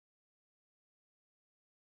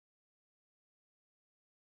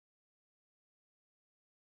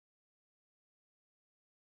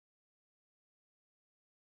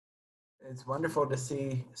It's wonderful to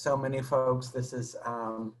see so many folks. This is,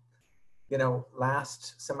 you know,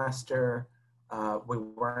 last semester we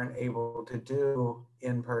weren't able to do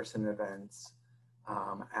in-person events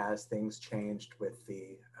as things changed with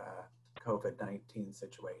the COVID-19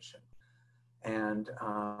 situation. And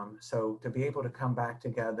so to be able to come back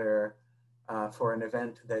together for an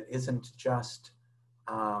event that isn't just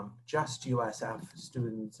USF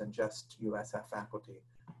students and just USF faculty,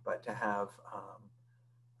 but to have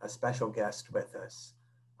a special guest with us.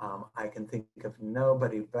 I can think of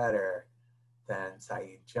nobody better than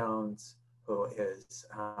Saeed Jones, who is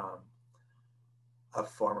a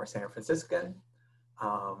former San Franciscan,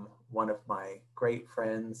 one of my great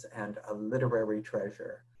friends and a literary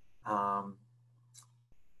treasure.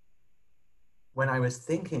 When I was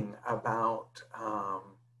thinking about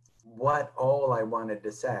what all I wanted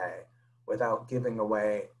to say without giving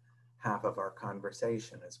away half of our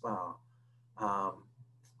conversation as well,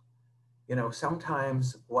 you know,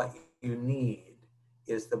 sometimes what you need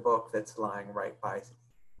is the book that's lying right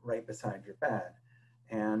beside your bed.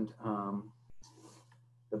 And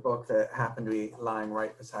the book that happened to be lying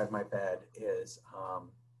right beside my bed is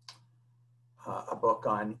a book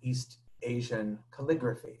on East Asian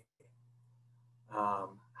calligraphy,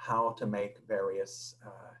 how to make various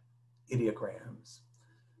ideograms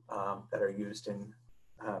that are used in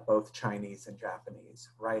both Chinese and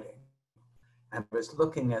Japanese writing. And I was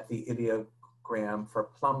looking at the ideogram for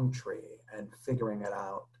plum tree and figuring it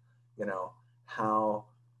out, you know, how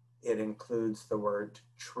it includes the word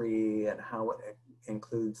tree and how it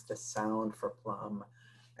includes the sound for plum.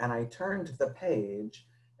 And I turned the page,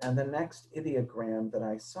 and the next ideogram that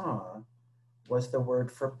I saw was the word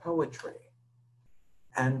for poetry.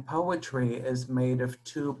 And poetry is made of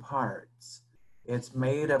two parts. It's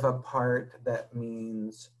made of a part that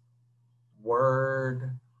means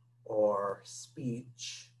word or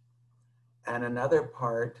speech, and another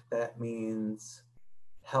part that means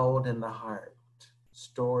held in the heart,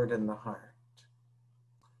 stored in the heart.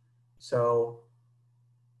 So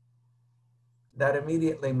that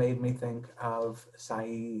immediately made me think of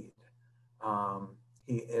Saeed.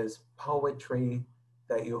 He is poetry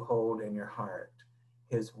that you hold in your heart.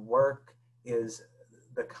 His work is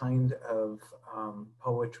the kind of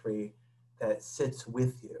poetry that sits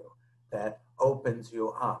with you, that opens you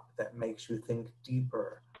up, that makes you think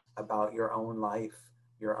deeper about your own life,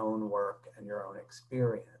 your own work, and your own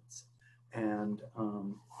experience. And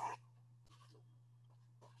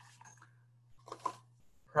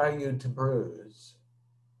Prelude to Bruise,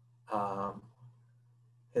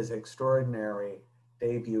 his extraordinary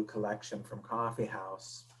debut collection from Coffee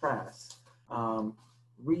House Press,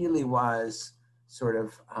 really was sort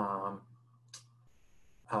of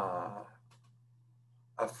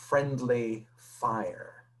a friendly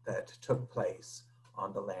fire that took place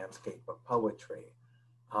on the landscape of poetry.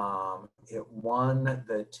 It won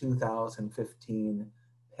the 2015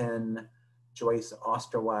 Penn Joyce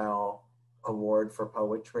Osterweil Award for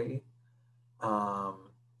Poetry.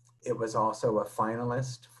 It was also a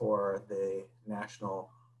finalist for the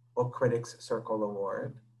National Book Critics Circle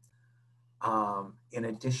Award. In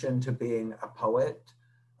addition to being a poet,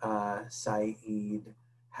 Saeed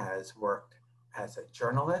has worked as a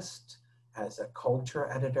journalist, as a culture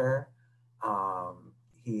editor.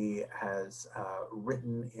 He has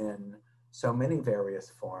written in so many various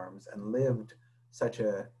forms and lived such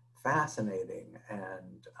a fascinating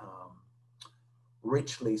and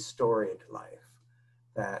richly storied life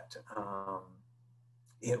that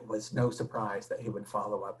it was no surprise that he would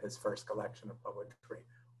follow up his first collection of poetry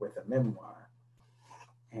with a memoir.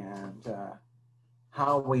 And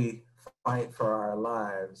How We Fight for Our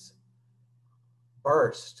Lives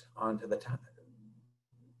burst onto the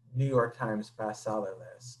New York Times bestseller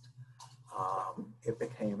list. It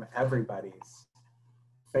became everybody's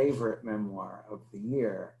favorite memoir of the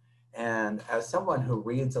year. And as someone who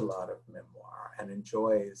reads a lot of memoir and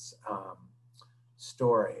enjoys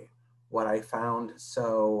story, what I found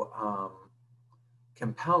so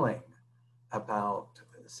compelling about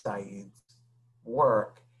Saeed's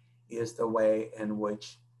work is the way in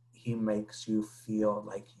which he makes you feel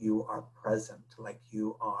like you are present, like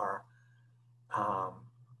you are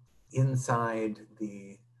inside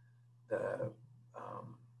the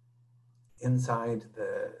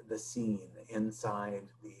scene, inside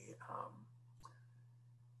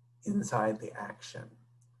the action.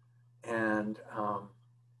 And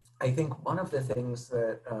I think one of the things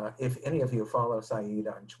that, if any of you follow Saeed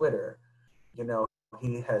on Twitter, you know,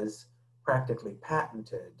 he has practically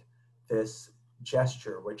patented this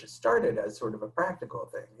gesture, which started as sort of a practical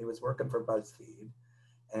thing. He was working for BuzzFeed,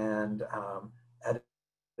 and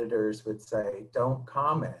editors would say, don't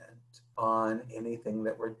comment on anything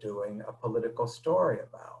that we're doing a political story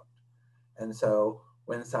about. And so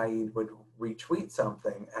when Saeed would retweet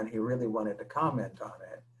something and he really wanted to comment on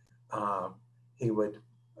it, he would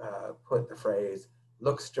put the phrase,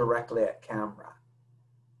 "looks directly at camera."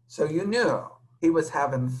 So you knew he was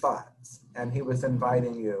having thoughts and he was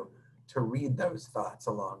inviting you to read those thoughts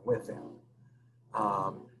along with him.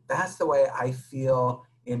 That's the way I feel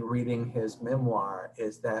in reading his memoir,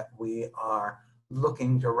 is that we are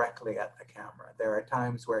looking directly at the camera. There are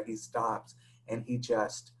times where he stops and he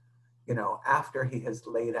just, you know, after he has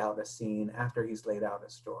laid out a scene, after he's laid out a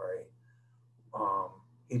story,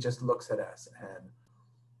 he just looks at us and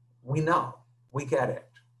we know, we get it.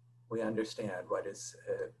 We understand what is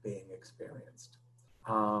being experienced.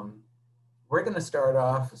 We're going to start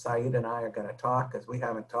off, Saeed and I are going to talk, because we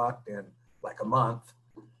haven't talked in like a month.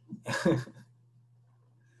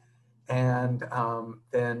 And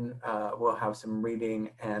then we'll have some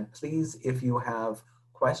reading. And please, if you have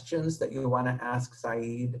questions that you want to ask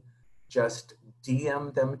Saeed, just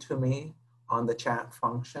DM them to me on the chat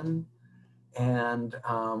function. And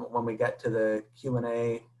when we get to the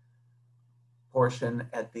Q&A portion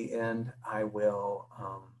at the end, I will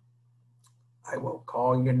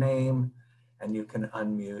call your name and you can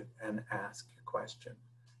unmute and ask your question.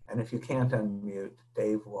 And if you can't unmute,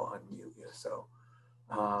 Dave will unmute you. So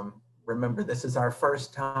remember, this is our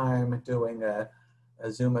first time doing a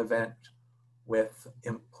Zoom event with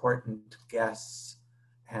important guests,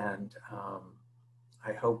 and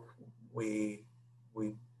I hope we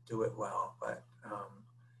do it well. But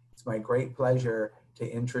it's my great pleasure to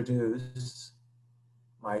introduce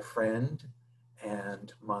my friend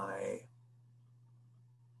and my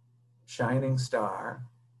shining star,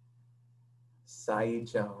 Saeed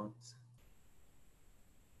Jones.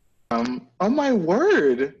 Oh my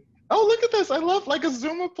word. Oh, look at this. I love like a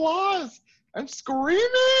Zoom applause. I'm screaming.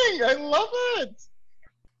 I love it.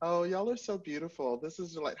 Oh, y'all are so beautiful. This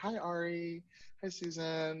is like, hi Ari. Hi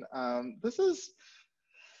Susan. This is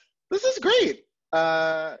great.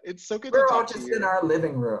 It's so good to We're all talk to just you. in our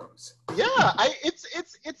living rooms. Yeah,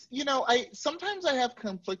 it's you know, sometimes I have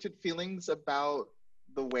conflicted feelings about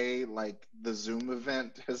the way like the Zoom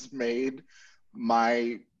event has made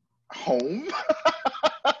my home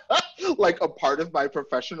like a part of my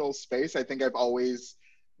professional space. I think I've always,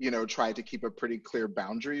 you know, tried to keep a pretty clear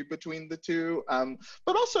boundary between the two.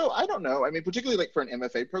 But also, I don't know. I mean, particularly like for an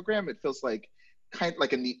MFA program, it feels like kind of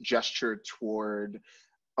like a neat gesture toward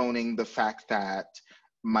owning the fact that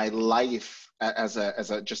my life as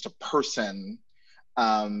a just a person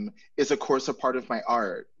is of course a part of my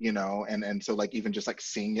art, you know, and so like even just like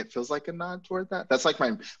seeing it feels like a nod toward that. That's like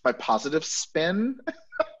my positive spin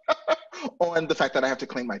on the fact that I have to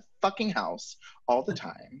clean my fucking house all the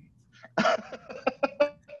time.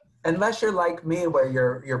 Unless you're like me, where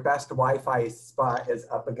your best Wi-Fi spot is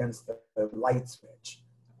up against the light switch.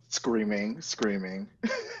 Screaming.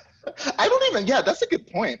 I don't even, yeah, that's a good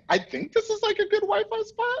point. I think this is like a good Wi-Fi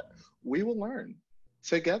spot. We will learn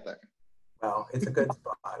together. Well, it's a good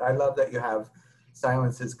spot. I love that you have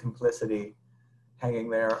Silence's Complicity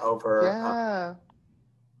hanging there over.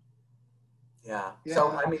 Yeah.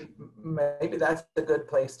 So, I mean, maybe that's a good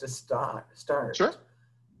place to start. Sure.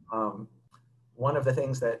 One of the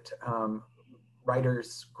things that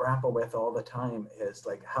writers grapple with all the time is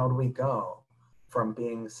like, how do we go from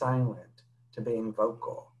being silent to being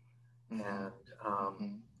vocal? Mm-hmm.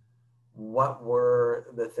 And what were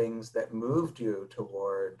the things that moved you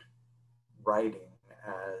toward writing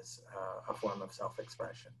as a form of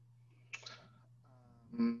self-expression?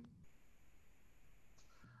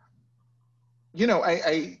 You know,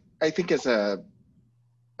 I think as a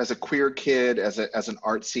queer kid, as an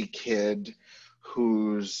artsy kid,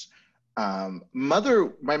 whose my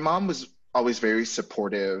mom was always very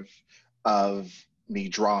supportive of me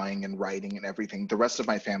drawing and writing and everything. The rest of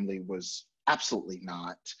my family was absolutely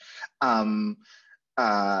not.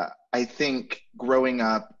 I think growing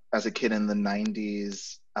up as a kid in the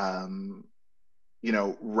 90s, you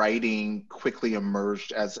know, writing quickly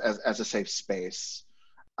emerged as a safe space.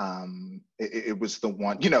 It was the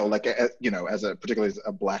one, you know, like, you know, particularly as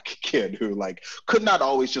a Black kid who like could not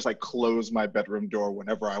always just like close my bedroom door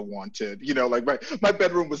whenever I wanted, you know, like my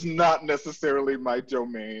bedroom was not necessarily my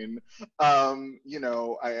domain. You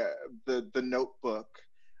know, the Notebook,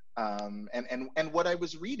 and what I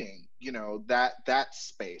was reading, you know, that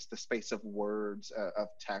space, the space of words, of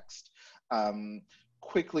text,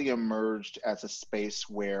 quickly emerged as a space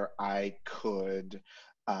where I could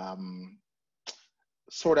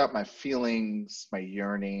sort out my feelings, my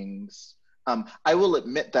yearnings, I will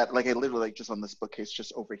admit that, like, I literally, like, just on this bookcase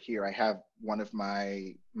just over here, I have one of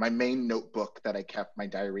my main notebook that I kept, my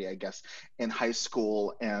diary, I guess, in high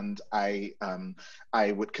school, and I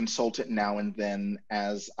would consult it now and then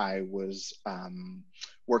as I was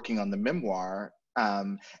working on the memoir.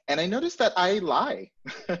 And I noticed that I lie.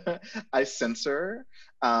 I censor.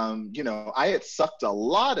 I had sucked a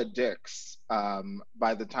lot of dicks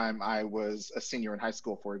by the time I was a senior in high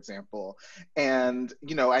school, for example. And,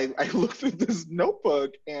 I look through this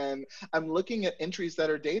notebook and I'm looking at entries that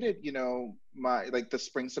are dated, the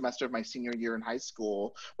spring semester of my senior year in high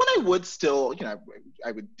school, when I would still,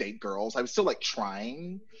 I would date girls. I was still, like,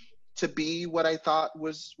 trying to be what I thought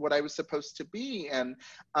was what I was supposed to be. And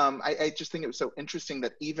I just think it was so interesting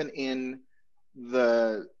that even in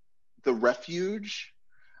the refuge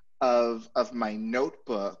of my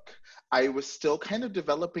notebook, I was still kind of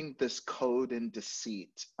developing this code and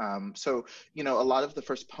deceit. So, a lot of the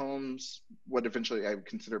first poems, what eventually I would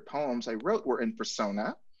consider poems I wrote, were in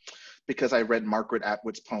persona, because I read Margaret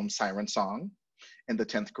Atwood's poem Siren Song in the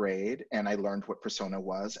 10th grade, and I learned what persona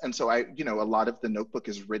was. And so a lot of the notebook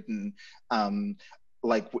is written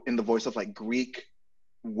like in the voice of, like, Greek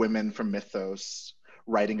women from mythos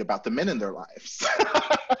writing about the men in their lives.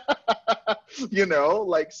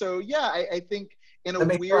 So yeah, I think in a Let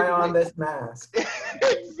me weird try on way. this mask.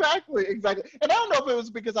 Exactly. And I don't know if it was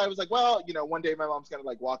because I was like, well, one day my mom's gonna,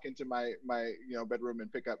 like, walk into my bedroom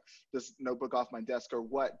and pick up this notebook off my desk or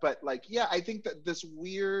what. But, like, yeah, I think that this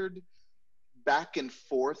weird back and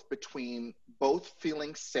forth between both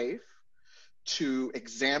feeling safe to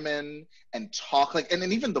examine and talk, like, and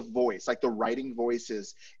then even the voice, like the writing voice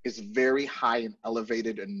is very high and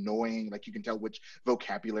elevated, annoying, like you can tell which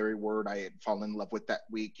vocabulary word I had fallen in love with that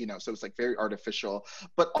week, so it's, like, very artificial,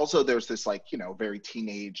 but also there's this, like, very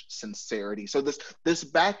teenage sincerity. So this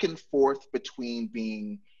back and forth between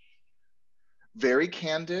being very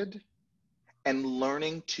candid and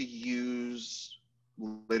learning to use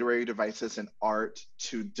literary devices and art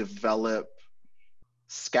to develop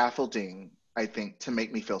scaffolding, I think, to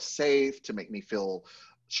make me feel safe, to make me feel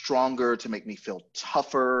stronger, to make me feel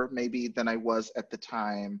tougher maybe than I was at the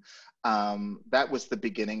time. That was the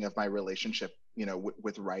beginning of my relationship,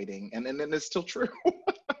 with writing, and it's still true.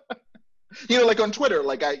 Like on Twitter,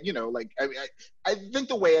 like I think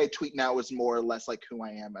the way I tweet now is more or less like who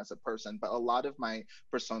I am as a person, but a lot of my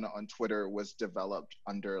persona on Twitter was developed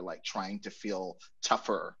under, like, trying to feel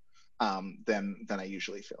tougher than I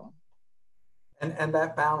usually feel. And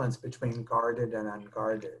that balance between guarded and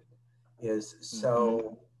unguarded is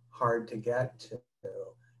so hard to get to,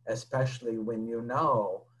 especially when you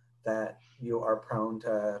know that you are prone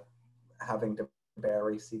to having to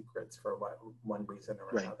bury secrets for one reason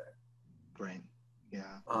or another. Right.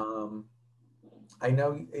 Yeah. I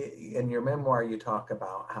know in your memoir you talk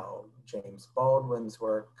about how James Baldwin's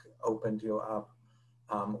work opened you up.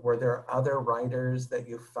 Were there other writers that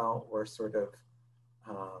you felt were sort of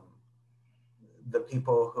the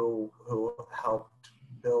people who helped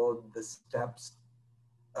build the steps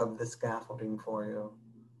of the scaffolding for you?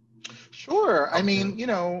 Sure. I mean,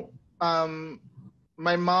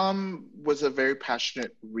 my mom was a very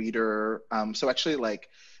passionate reader. So actually, like,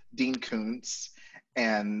 Dean Koontz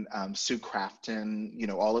and Sue Crafton,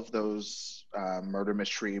 all of those murder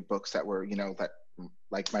mystery books that were, that,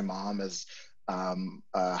 like, my mom as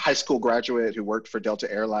a high school graduate who worked for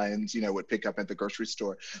Delta Airlines, would pick up at the grocery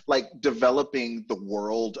store, like, developing the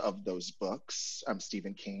world of those books,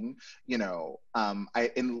 Stephen King,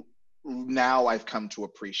 now I've come to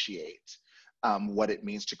appreciate what it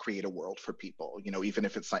means to create a world for people, even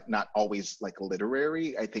if it's, like, not always, like,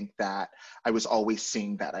 literary. I think that I was always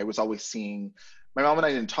seeing that. I was always seeing, my mom and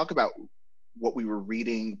I didn't talk about what we were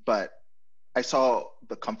reading, but I saw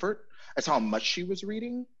the comfort. I saw how much she was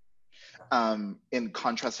reading, in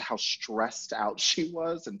contrast to how stressed out she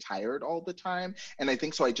was and tired all the time. And I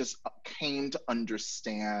think so I just came to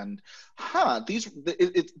understand,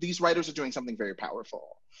 these writers are doing something very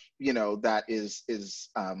powerful, that is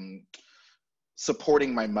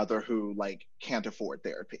supporting my mother who, like, can't afford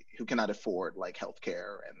therapy, who cannot afford, like,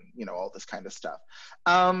 healthcare and, all this kind of stuff.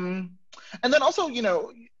 And then also,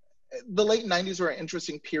 the late 90s were an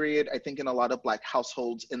interesting period, I think, in a lot of Black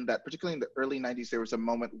households, in that, particularly in the early 90s, there was a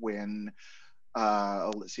moment when,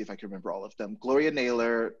 let's see if I can remember all of them, Gloria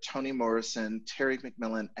Naylor, Toni Morrison, Terry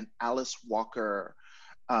McMillan, and Alice Walker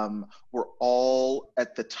were all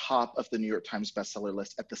at the top of the New York Times bestseller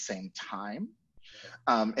list at the same time.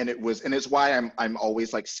 And it's why I'm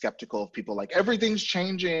always, like, skeptical of people, like, everything's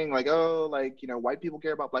changing, like, oh, like, white people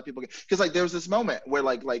care about Black people, because, like, there was this moment where,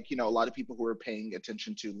 like a lot of people who were paying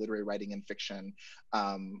attention to literary writing and fiction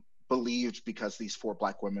believed because these 4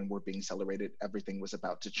 Black women were being celebrated, everything was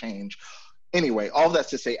about to change. Anyway, all that's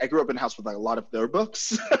to say, I grew up in a house with like a lot of their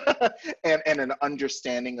books and an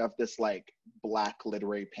understanding of this like Black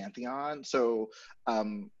literary pantheon. So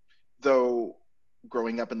though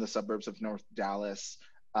growing up in the suburbs of North Dallas,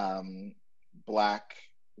 Black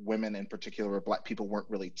women in particular, or Black people, weren't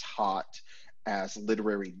really taught as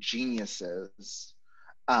literary geniuses.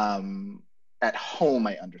 At home,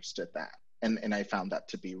 I understood that. And I found that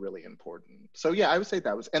to be really important. So yeah, I would say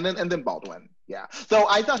that was, and then Baldwin, yeah. Though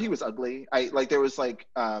I thought he was ugly. There was like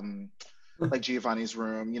Giovanni's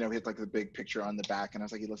room, you know, he had like the big picture on the back, and I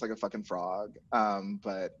was like, he looks like a fucking frog.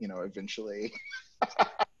 But you know, eventually I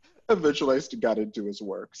got into his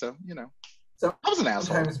work. So, you know, so I was an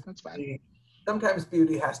asshole. That's fine. Sometimes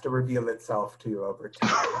beauty has to reveal itself to you over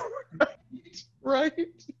time. Right.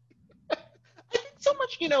 So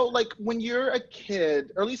much, you know, like when you're a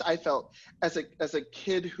kid, or at least I felt as a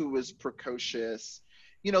kid who was precocious,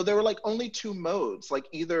 you know, there were like only 2 modes. Like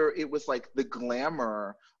either it was like the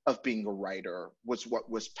glamour of being a writer was what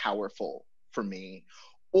was powerful for me,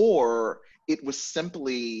 or it was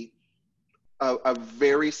simply a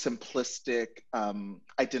very simplistic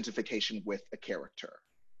identification with a character,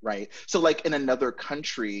 right? So like in another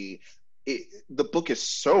country, the book is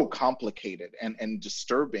so complicated and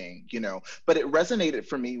disturbing, you know, but it resonated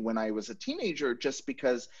for me when I was a teenager just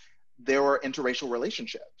because there are interracial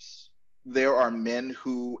relationships. There are men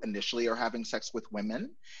who initially are having sex with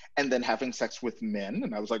women and then having sex with men.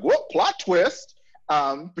 And I was like, whoa, plot twist.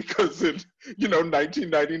 Because in, you know,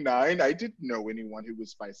 1999, I didn't know anyone who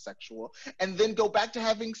was bisexual, and then go back to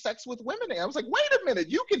having sex with women. And I was like, wait a minute,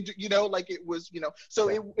 you can do, you know, like it was, you know, so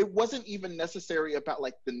it wasn't even necessary about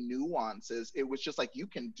like the nuances. It was just like, you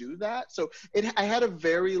can do that. So I had a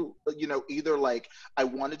very, you know, either like I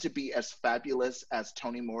wanted to be as fabulous as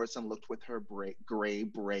Toni Morrison looked with her gray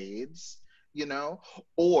braids, you know,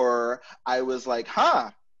 or I was like,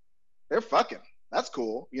 huh, they're fucking, that's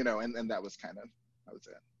cool, you know, and that was kind of, that was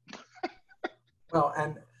it. Well,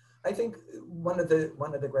 and I think one of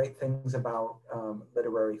the great things about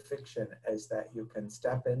literary fiction is that you can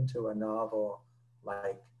step into a novel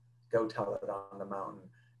like Go Tell It on the Mountain,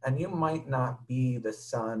 and you might not be the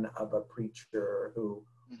son of a preacher who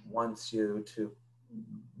wants you to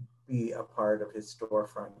be a part of his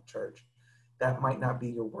storefront church. That might not be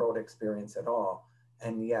your world experience at all,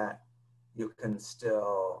 and yet you can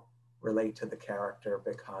still relate to the character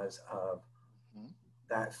because of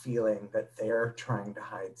that feeling that they're trying to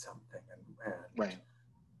hide something, and right.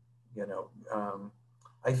 You know,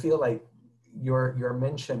 I feel like your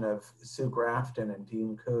mention of Sue Grafton and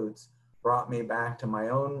Dean Koontz brought me back to my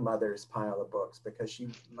own mother's pile of books because she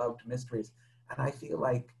loved mysteries, and I feel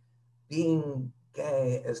like being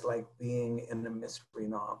gay is like being in a mystery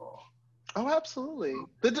novel. Oh, absolutely.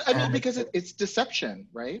 I mean, because it's deception,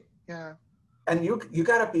 right? Yeah. And you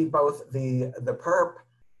got to be both the perp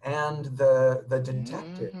and the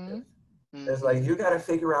detective. It's like you got to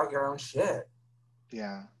figure out your own shit.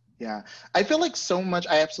 Yeah, yeah. I feel like so much.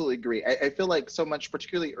 I absolutely agree. I feel like so much,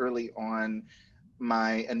 particularly early on,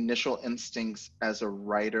 my initial instincts as a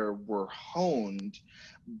writer were honed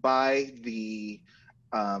by the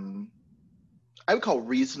I would call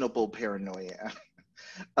reasonable paranoia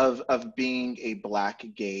of being a Black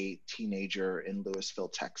gay teenager in Louisville,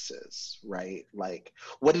 Texas, right? Like,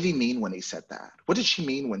 what did he mean when he said that? What did she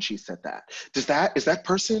mean when she said that? Is that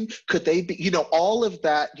person, could they be, you know, all of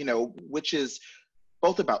that, you know, which is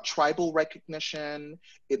both about tribal recognition,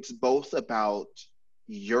 it's both about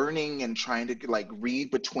yearning and trying to like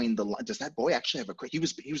read between the lines. Does that boy actually have he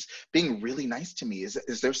was being really nice to me?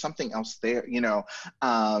 Is there something else there, you know?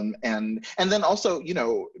 And then also, you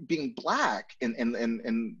know, being Black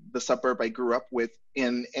in the suburb I grew up with,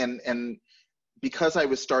 and because I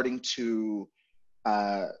was starting to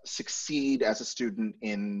succeed as a student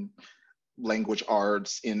in language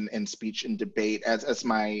arts, in speech and debate, as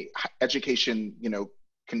my education, you know,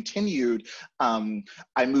 continued,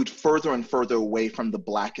 I moved further and further away from the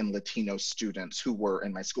Black and Latino students who were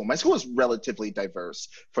in my school. My school was relatively diverse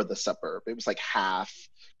for the suburb. It was like half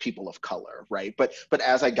people of color, right? But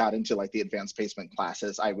as I got into like the advanced placement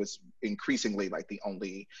classes, I was increasingly like the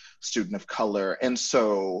only student of color. And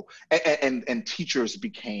so, and teachers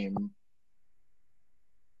became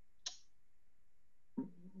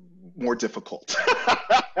more difficult.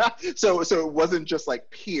 So it wasn't just like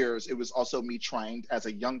peers, it was also me trying, as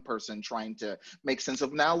a young person, trying to make sense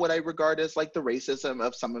of now what I regard as like the racism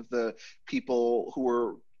of some of the people who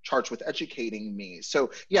were charged with educating me. So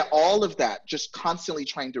yeah, all of that, just constantly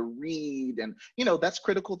trying to read, and you know, that's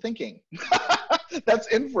critical thinking. That's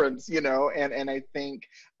inference, you know, and I think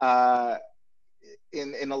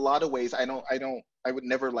in a lot of ways, I would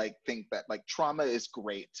never like think that like trauma is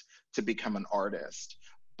great to become an artist,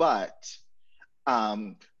 but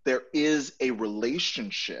there is a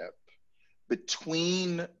relationship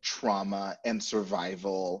between trauma and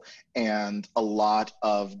survival and a lot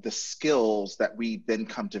of the skills that we then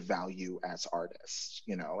come to value as artists,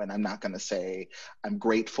 you know. And I'm not going to say I'm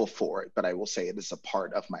grateful for it, but I will say it is a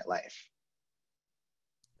part of my life.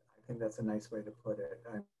 I think that's a nice way to put it.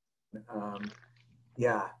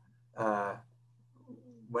 Yeah, uh,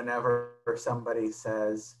 whenever somebody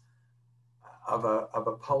says of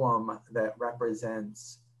a poem that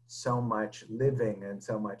represents so much living and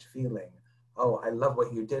so much feeling, oh, I love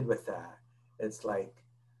what you did with that. It's like,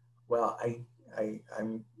 well,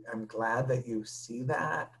 I'm glad that you see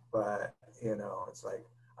that, but you know, it's like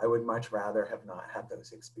I would much rather have not had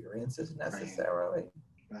those experiences necessarily.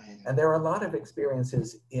 Right. And there are a lot of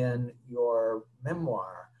experiences in your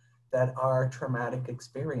memoir that are traumatic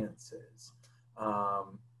experiences.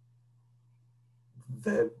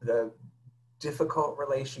 The difficult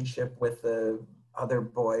relationship with the other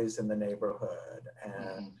boys in the neighborhood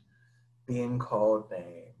and being called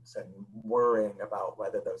names and worrying about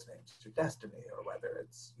whether those names are destiny or whether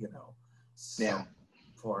it's, you know, some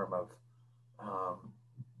form of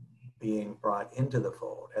being brought into the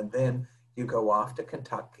fold. And then you go off to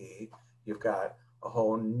Kentucky, you've got a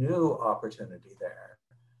whole new opportunity there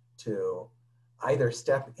to either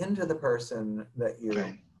step into the person that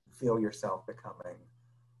you feel yourself becoming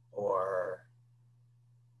or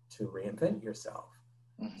to reinvent yourself.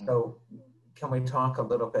 So can we talk a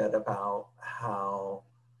little bit about how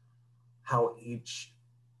each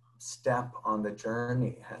step on the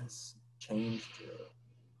journey has changed you?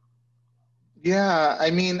 Yeah,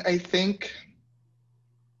 I mean, I think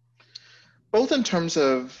both in terms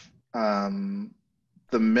of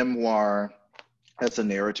the memoir as a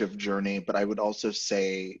narrative journey, but I would also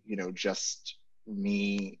say, you know, just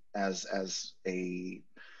me as a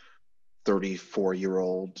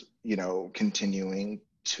 34-year-old, you know, continuing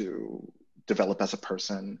to develop as a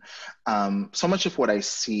person. So much of what I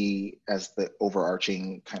see as the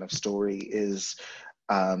overarching kind of story is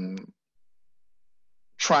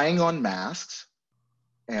trying on masks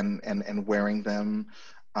and wearing them,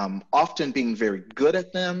 often being very good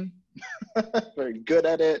at them, very good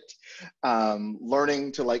at it,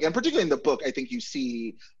 learning to like, and particularly in the book, I think you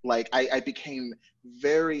see like I became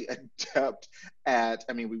very adept at,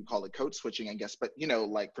 I mean, we would call it code switching, I guess, but you know,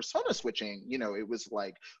 like persona switching, you know, it was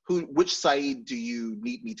like, which side do you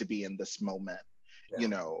need me to be in this moment? You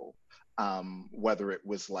know, whether it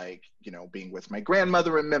was like, you know, being with my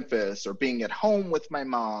grandmother in Memphis or being at home with my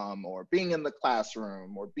mom or being in the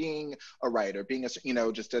classroom or being a writer, being a, you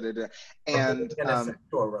know, just and in a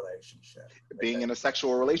sexual relationship. Being in a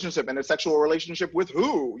sexual relationship, and a sexual relationship with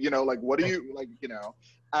who, you know, like, what do you, like, you know,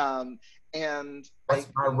 and what's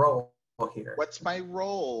my role here? What's my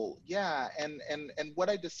role? Yeah. And what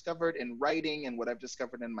I discovered in writing and what I've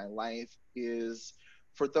discovered in my life is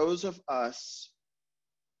for those of us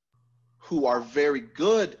who are very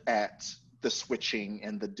good at the switching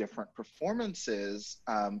and the different performances,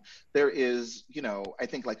 there is, you know, I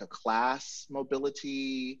think like a class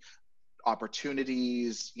mobility,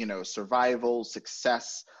 opportunities, you know, survival,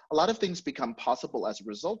 success, a lot of things become possible as a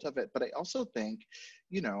result of it. But I also think,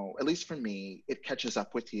 you know, at least for me, it catches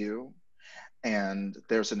up with you. And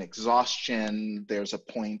there's an exhaustion. There's a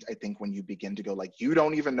point, I think, when you begin to go like, you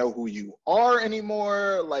don't even know who you are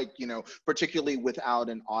anymore. Like, you know, particularly without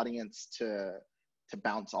an audience to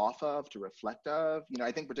bounce off of, to reflect of. You know,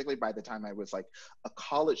 I think particularly by the time I was like a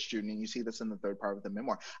college student, and you see this in the third part of the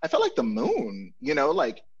memoir, I felt like the moon, you know,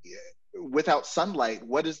 like without sunlight,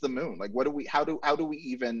 what is the moon? Like, what do we, how do we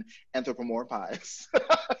even anthropomorphize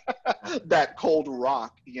that cold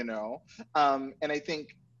rock, you know? And I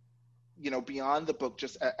think, you know, beyond the book,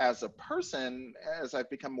 just as a person, as I've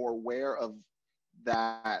become more aware of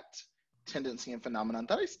that tendency and phenomenon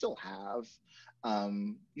that I still have,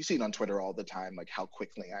 you see it on Twitter all the time, like how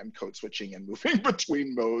quickly I'm code switching and moving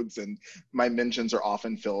between modes. And my mentions are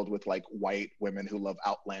often filled with like white women who love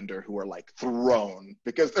Outlander who are like thrown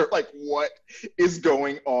because they're like, what is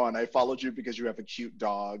going on? I followed you because you have a cute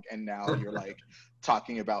dog, and now you're like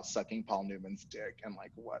talking about sucking Paul Newman's dick, and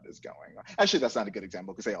like, what is going on? Actually, that's not a good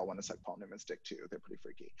example because they all want to suck Paul Newman's dick too. They're pretty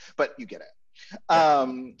freaky, but you get it.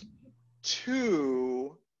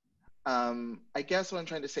 Two, I guess what I'm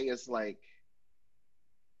trying to say is like,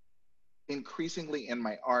 increasingly in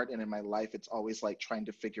my art and in my life, it's always like trying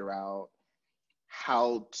to figure out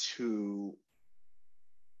how to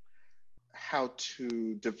how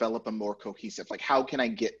to develop a more cohesive, like how can I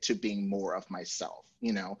get to being more of myself,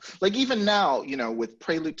 you know? Like even now, you know, with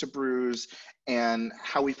Prelude to Bruise and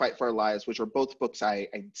How We Fight for Our Lives, which are both books I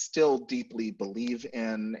still deeply believe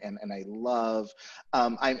in and I love.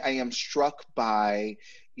 I am struck by,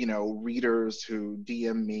 you know, readers who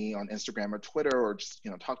DM me on Instagram or Twitter or just, you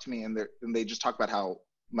know, talk to me and they just talk about how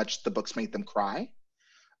much the books made them cry.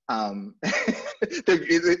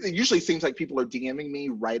 It usually seems like people are DMing me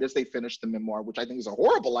right as they finish the memoir, which I think is a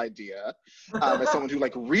horrible idea. As someone who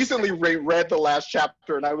like recently read the last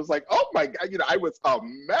chapter, and I was like, oh my god, you know, I was a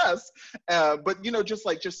mess. But you know, just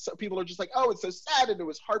people are just like, oh, it's so sad and it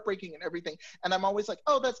was heartbreaking and everything. And I'm always like,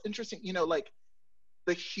 oh, that's interesting. You know, like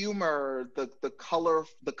the humor, the color.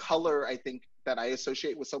 I think that I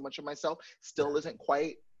associate with so much of myself still isn't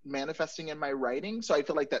quite manifesting in my writing. So I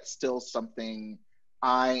feel like that's still something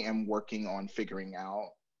I am working on figuring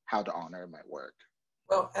out how to honor my work.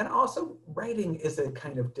 Well, and also writing is a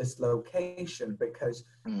kind of dislocation because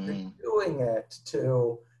you're doing it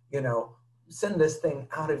to, you know, send this thing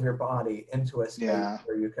out of your body into a space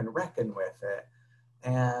where you can reckon with it.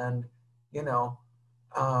 And, you know,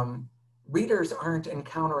 readers aren't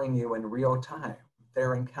encountering you in real time.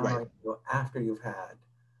 They're encountering you after you've had.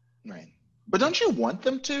 Right. But don't you want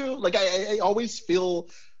them to? Like, I always feel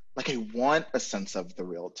like I want a sense of the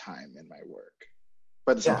real time in my work,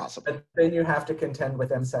 but it's impossible. But then you have to contend with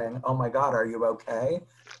them saying, oh my God, are you okay?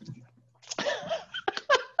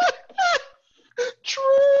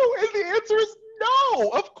 True, and the answer is no,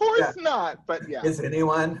 of course not, but yeah. Is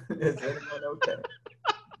anyone okay?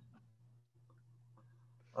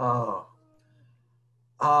 Oh.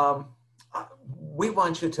 We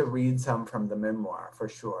want you to read some from the memoir for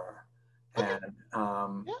sure. And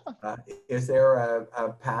is there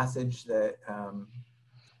a passage that let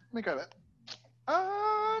me grab it.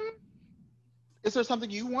 Is there something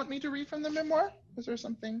you want me to read from the memoir? Is there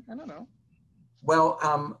something? I don't know. Well,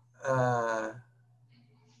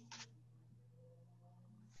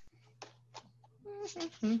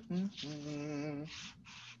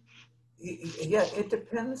 yeah, it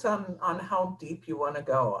depends on how deep you want to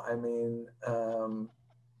go. I mean,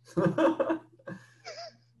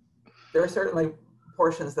 there are certainly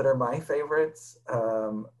portions that are my favorites,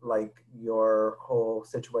 like your whole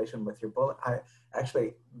situation with your bullet. I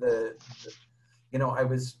actually, you know, I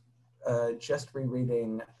was just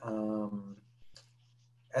rereading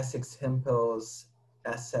Essex Hempel's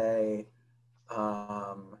essay,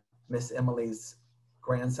 Miss Emily's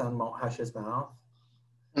grandson won't hush his mouth,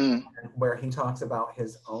 where he talks about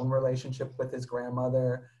his own relationship with his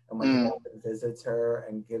grandmother and when he often visits her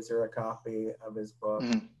and gives her a copy of his book.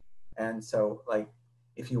 And so, like,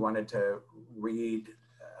 if you wanted to read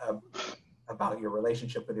about your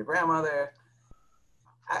relationship with your grandmother,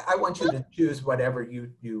 I want you to choose whatever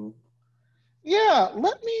you. Yeah,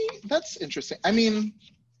 that's interesting. I mean,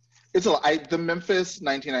 it's the Memphis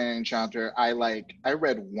 1999 chapter, I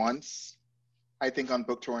read once, I think on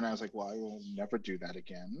book tour, and I was like, well, I will never do that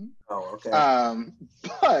again. Oh, okay.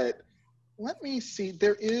 But let me see,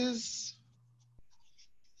 there is,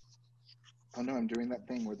 oh no, I'm doing that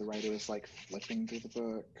thing where the writer is like flipping through the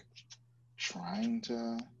book, trying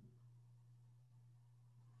to,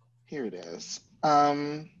 here it is.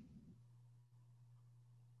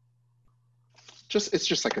 It's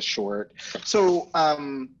just like a short. So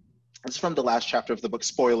it's from the last chapter of the book.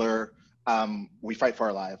 Spoiler, we fight for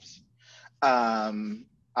our lives.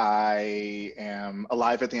 I am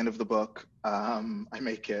alive at the end of the book. I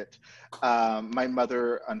make it. My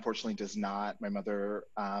mother, unfortunately, does not. My mother,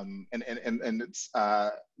 and it's,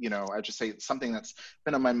 you know, I just say it's something that's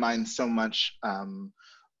been on my mind so much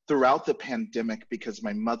throughout the pandemic, because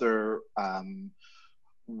my mother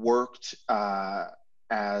worked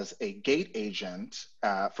as a gate agent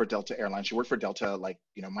for Delta Airlines. She worked for Delta, like,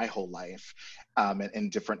 you know, my whole life in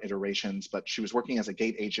different iterations, but she was working as a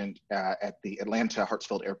gate agent at the Atlanta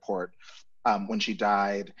Hartsfield Airport when she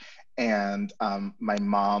died. And my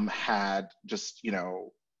mom had just, you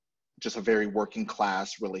know, just a very working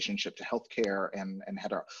class relationship to healthcare and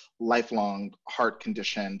had a lifelong heart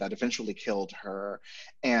condition that eventually killed her.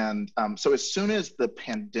 And so as soon as the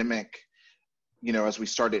pandemic, you know, as we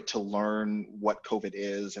started to learn what COVID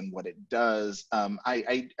is and what it does,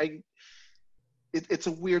 it's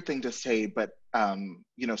a weird thing to say, but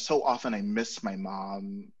you know, so often I miss my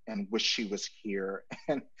mom and wish she was here.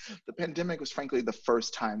 And the pandemic was frankly the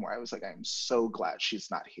first time where I was like, I'm so glad she's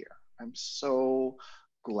not here. I'm so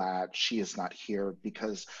glad she is not here,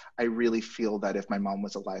 because I really feel that if my mom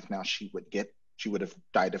was alive now, she would have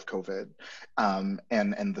died of COVID,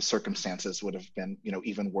 and the circumstances would have been, you know,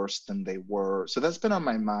 even worse than they were. So that's been on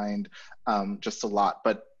my mind just a lot.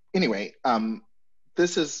 But anyway,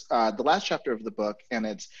 this is the last chapter of the book, and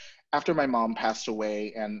it's after my mom passed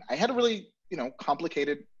away, and I had a really,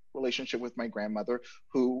 complicated relationship with my grandmother,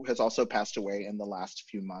 who has also passed away in the last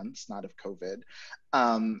few months, not of COVID.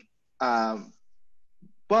 Um, um,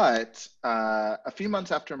 but a few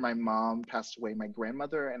months after my mom passed away, my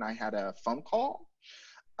grandmother and I had a phone call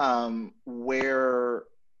where,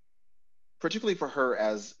 particularly for her,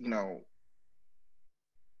 as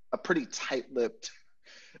a pretty tight-lipped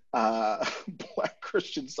Black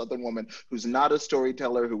Christian Southern woman who's not a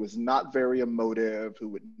storyteller, who was not very emotive, who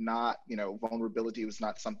would not, vulnerability was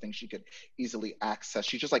not something she could easily access.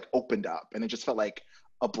 She just like opened up, and it just felt like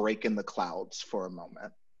a break in the clouds for a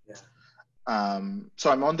moment. Yeah. So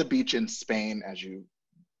I'm on the beach in Spain, as you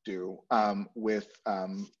do, with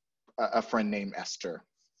a friend named Esther.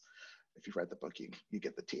 If you've read the book, you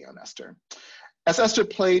get the tea on Esther. As Esther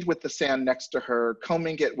played with the sand next to her,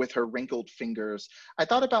 combing it with her wrinkled fingers, I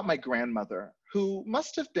thought about my grandmother, who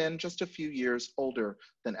must have been just a few years older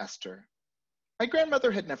than Esther. My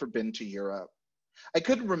grandmother had never been to Europe. I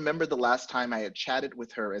couldn't remember the last time I had chatted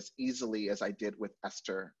with her as easily as I did with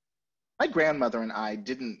Esther. My grandmother and I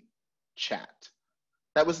didn't chat.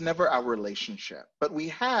 That was never our relationship, but we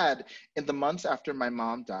had, in the months after my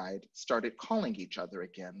mom died, started calling each other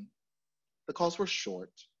again. The calls were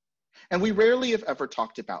short, and we rarely, if ever,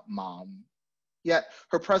 talked about mom. Yet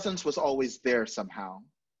her presence was always there somehow.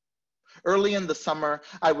 Early in the summer,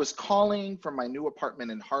 I was calling from my new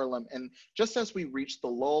apartment in Harlem, and just as we reached the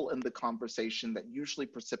lull in the conversation that usually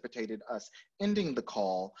precipitated us ending the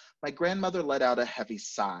call, my grandmother let out a heavy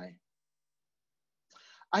sigh.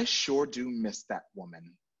 "I sure do miss that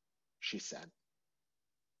woman," she said.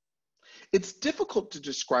 It's difficult to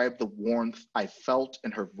describe the warmth I felt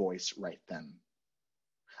in her voice right then.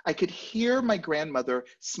 I could hear my grandmother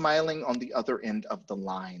smiling on the other end of the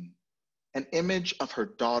line. An image of her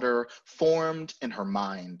daughter formed in her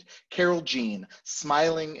mind. Carol Jean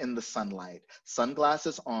smiling in the sunlight,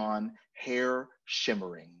 sunglasses on, hair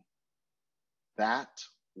shimmering. That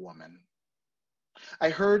woman. I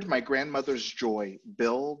heard my grandmother's joy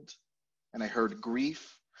build, and I heard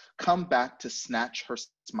grief come back to snatch her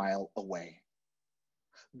smile away.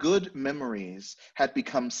 Good memories had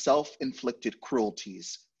become self-inflicted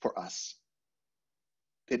cruelties for us.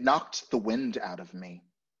 It knocked the wind out of me.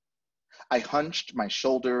 I hunched my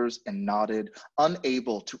shoulders and nodded,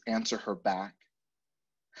 unable to answer her back.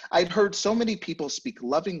 I'd heard so many people speak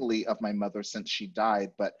lovingly of my mother since she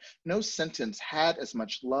died, but no sentence had as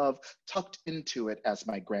much love tucked into it as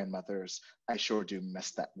my grandmother's. I sure do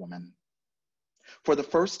miss that woman. For the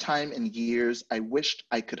first time in years, I wished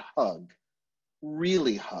I could hug,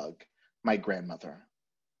 really hug, my grandmother.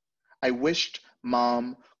 I wished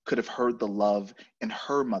Mom could have heard the love in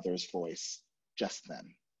her mother's voice just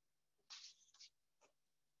then.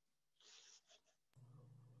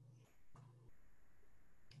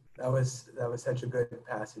 That was such a good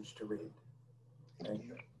passage to read. Thank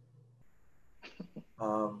you.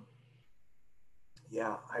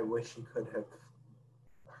 Yeah, I wish she could have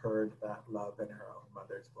heard that love in her own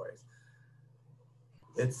mother's voice.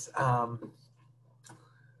 It's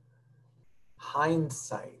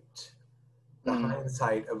hindsight, the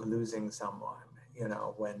hindsight of losing someone,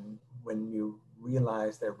 when you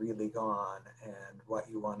realize they're really gone and what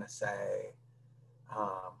you want to say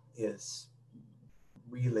is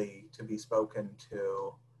really to be spoken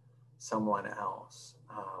to someone else.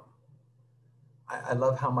 I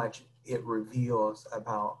love how much it reveals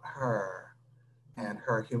about her and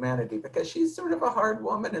her humanity, because she's sort of a hard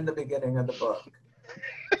woman in the beginning of the book.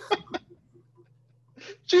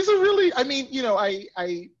 She's a really,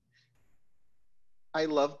 I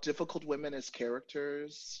love difficult women as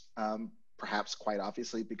characters, perhaps quite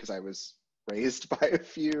obviously because I was raised by a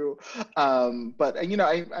few. But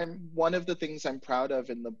I'm one of the things I'm proud of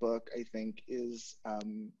in the book, I think, is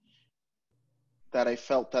that I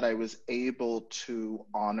felt that I was able to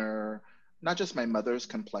honor not just my mother's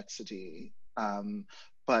complexity,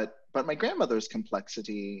 but my grandmother's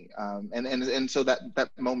complexity, and so that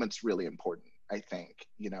moment's really important, I think,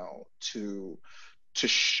 to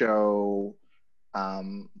show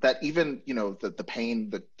that even the pain,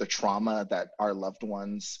 the trauma that our loved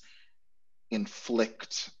ones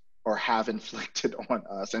inflict or have inflicted on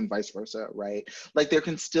us, and vice versa, right? Like there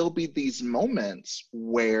can still be these moments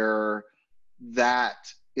where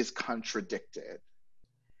that is contradicted,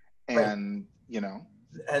 and right.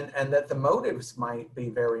 And that the motives might be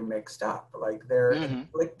very mixed up, like they're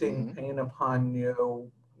inflicting pain upon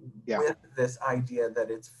you with this idea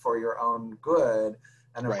that it's for your own good,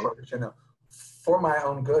 and of course, for my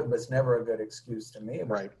own good was never a good excuse to me.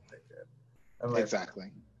 Right. Like,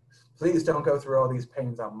 exactly. please don't go through all these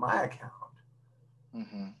pains on my account.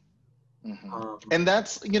 Mm-hmm. And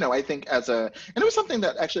that's, I think and it was something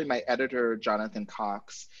that actually my editor, Jonathan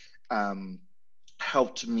Cox,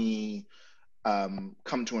 helped me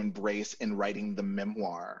come to embrace in writing the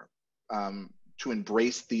memoir, to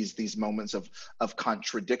embrace these moments of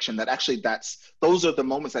contradiction, that actually those are the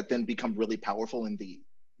moments that then become really powerful in the,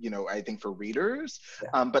 I think for readers.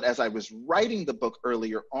 Yeah. But as I was writing the book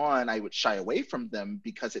earlier on, I would shy away from them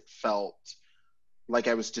because it felt like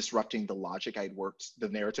I was disrupting the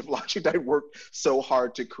narrative logic that I worked so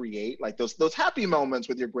hard to create, like those happy moments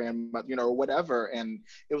with your grandmother, or whatever. And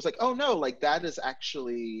it was like, oh no, like that is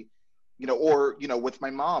actually, or, with my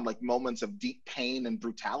mom, like moments of deep pain and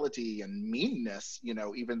brutality and meanness,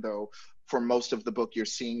 even though for most of the book, you're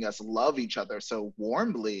seeing us love each other so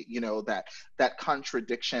warmly, that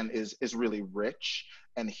contradiction is really rich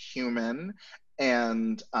and human,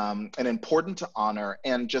 and important to honor.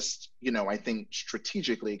 And just, I think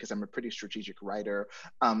strategically, because I'm a pretty strategic writer,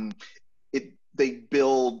 they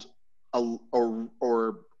build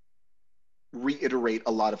or reiterate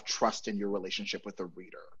a lot of trust in your relationship with the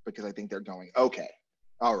reader, because I think they're going, okay,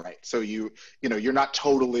 all right, so you're not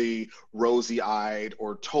totally rosy-eyed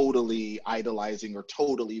or totally idolizing or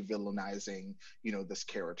totally villainizing, this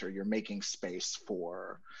character. You're making space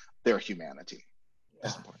for their humanity.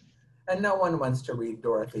 Yeah. And no one wants to read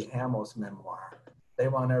Dorothy Hamill's memoir. They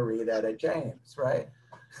want to read Etta James, right?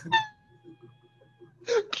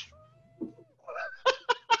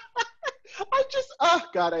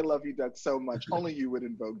 God, I love you, Doug, so much. Only you would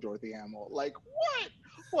invoke Dorothy Hamill. Like, what?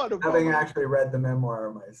 What a Having bummer. actually read the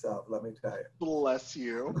memoir myself, let me tell you. Bless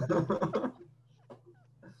you.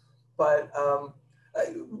 But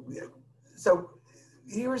so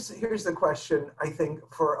here's the question. I think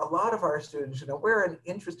for a lot of our students, we're an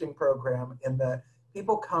interesting program in that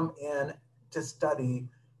people come in to study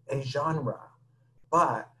a genre,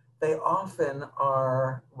 but they often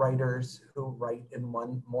are writers who write in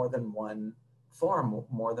more than one form,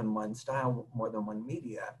 more than one style, more than one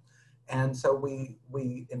media. And so we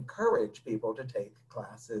encourage people to take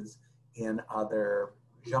classes in other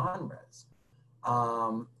genres.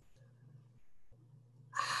 How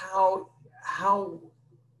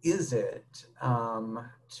is it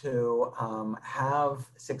to have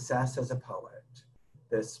success as a poet,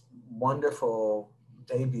 this wonderful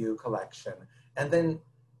debut collection, and then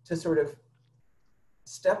to sort of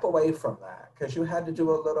step away from that, because you had to do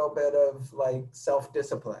a little bit of like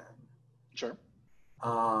self-discipline? Sure.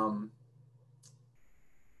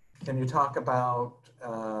 Can you talk about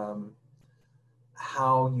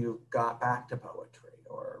how you got back to poetry,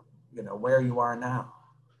 or where you are now?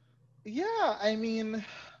 Yeah, I mean,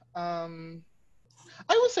 I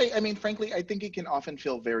would say, frankly, I think it can often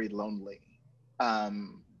feel very lonely,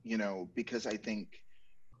 because I think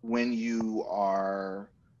when you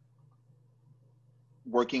are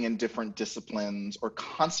working in different disciplines or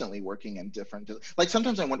constantly working in different, like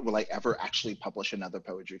sometimes I wonder, will I ever actually publish another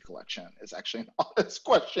poetry collection? Is actually an honest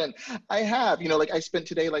question I have. Like I spent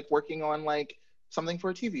today like working on like something for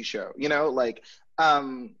a TV show,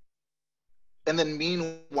 and then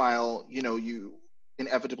meanwhile, you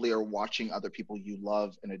inevitably are watching other people you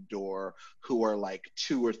love and adore who are like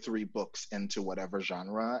 2 or 3 books into whatever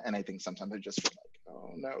genre. And I think sometimes I just feel like,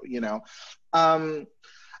 oh no,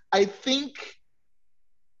 I think.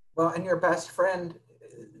 Well, and your best friend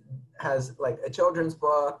has like a children's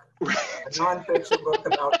book, a nonfiction book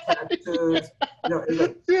about tattoos. It's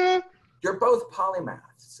like, yeah. You're both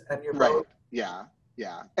polymaths, and you're Right. both. Yeah.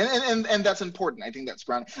 And that's important. I think that's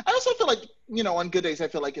ground. I also feel like, on good days, I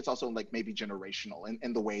feel like it's also like maybe generational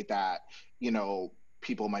in the way that,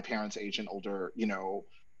 people my parents' age and older,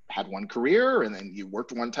 had one career and then you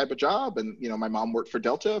worked one type of job. And, my mom worked for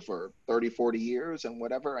Delta for 30, 40 years and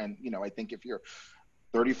whatever. And, I think if you're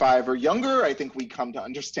 35 or younger, I think we come to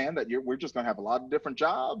understand that we're just going to have a lot of different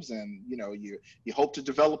jobs, and you hope to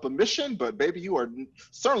develop a mission, but baby, you are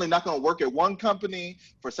certainly not going to work at one company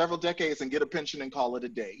for several decades and get a pension and call it a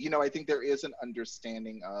day. I think there is an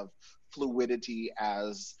understanding of fluidity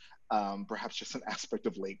as perhaps just an aspect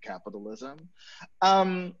of late capitalism.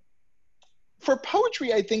 For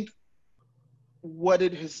poetry, I think what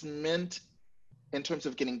it has meant in terms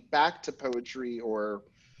of getting back to poetry, or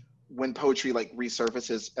when poetry like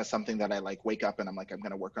resurfaces as something that I like wake up and I'm like, I'm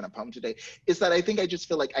going to work on a poem today, is that I think I just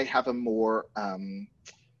feel like I have a more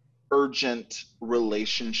urgent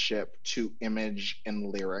relationship to image and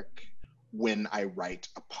lyric when I write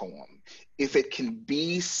a poem. If it can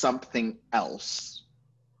be something else,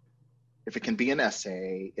 if it can be an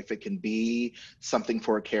essay, if it can be something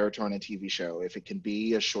for a character on a TV show, if it can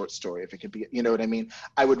be a short story, if it can be, you know what I mean?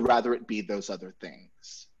 I would rather it be those other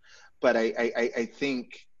things. but I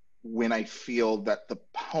think when I feel that the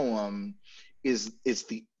poem is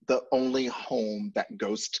the only home that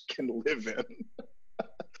ghost can live in,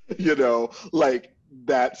 you know, like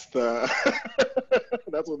that's the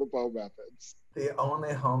that's when the poem happens. The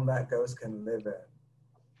only home that ghost can live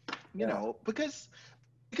in. You Yeah. know, because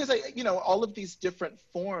I, you know, all of these different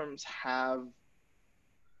forms have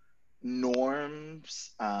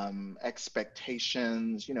norms,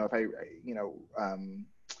 expectations. You know, if I, you know,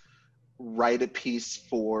 write a piece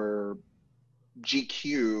for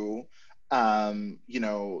GQ, you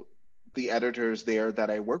know, the editors there that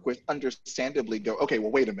I work with understandably go, okay,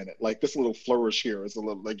 well, wait a minute, like this little flourish here is a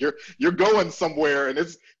little like you're going somewhere and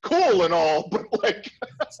it's cool and all, but like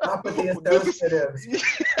Stop with the this is associatives.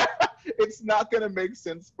 it's not going to make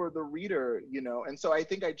sense for the reader, you know. And so I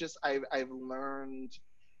think I've learned,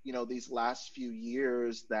 you know, these last few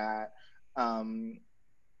years that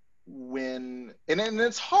when and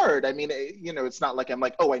it's hard. I mean, you know, it's not like I'm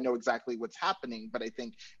like, oh, I know exactly what's happening, but I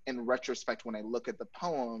think in retrospect, when I look at the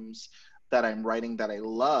poems that I'm writing that I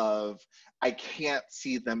love, I can't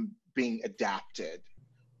see them being adapted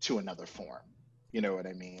to another form. You know what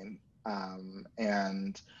I mean?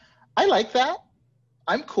 And I like that.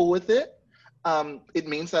 I'm cool with it. It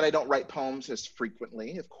means that I don't write poems as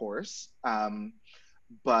frequently, of course.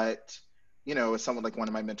 But you know, someone like one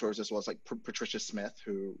of my mentors as well as like Patricia Smith,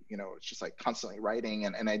 who, you know, is just like constantly writing.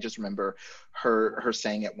 And I just remember her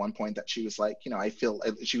saying at one point that she was like, you know, I feel,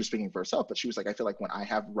 she was speaking for herself, but she was like, I feel like when I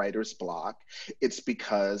have writer's block, it's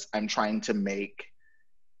because I'm trying to make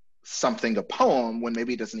something a poem when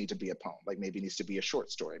maybe it doesn't need to be a poem. Like maybe it needs to be a short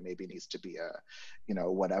story, maybe it needs to be a, you know,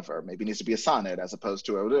 whatever, maybe it needs to be a sonnet as opposed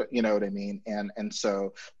to a, you know what I mean? And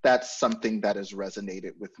so that's something that has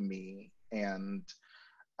resonated with me. And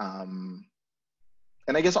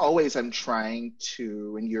I guess always I'm trying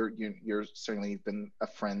to, and you're certainly been a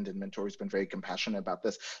friend and mentor who's been very compassionate about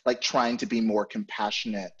this, like trying to be more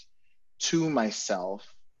compassionate to myself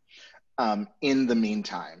in the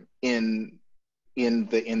meantime, in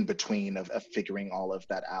the in between of figuring all of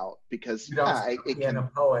that out, because You don't yeah, stop it being a can,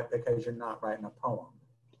 poet because you're not writing a poem.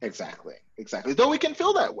 exactly, though we can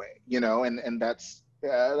feel that way, you know, and that's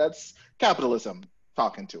capitalism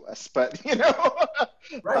talking to us, but you know,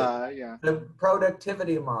 Right. yeah. The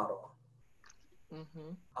productivity model.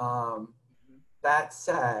 Mm-hmm. That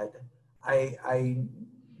said, I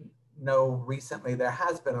know recently there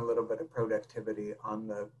has been a little bit of productivity on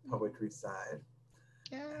the poetry side.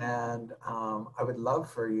 Yeah. And I would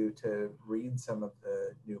love for you to read some of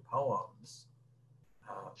the new poems,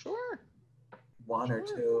 uh, Sure. one or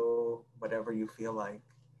Sure. two, whatever you feel like.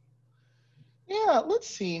 Yeah, let's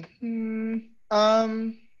see.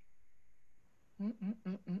 Um,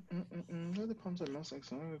 what are the poems I'm most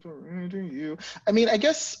excited to read to you? I mean, I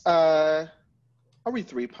guess I'll read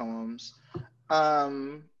three poems.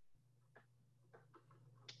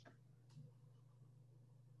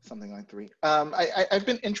 Something like three. I've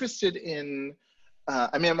been interested in.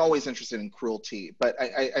 I mean, I'm always interested in cruelty, but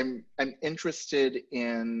I'm interested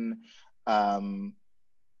in. Um,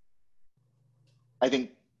 I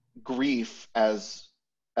think grief as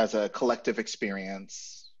a collective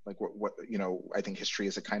experience, like what you know, I think history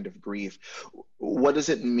is a kind of grief. What does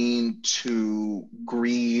it mean to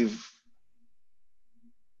grieve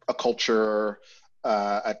a culture,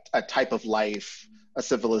 a type of life, a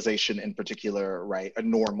civilization in particular, right, a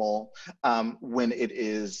normal, when it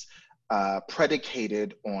is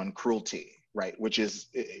predicated on cruelty, right, which is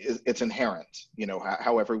it's inherent, you know,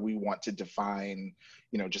 however we want to define,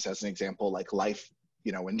 you know, just as an example, like life,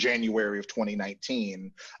 you know, in January of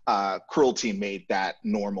 2019, cruelty made that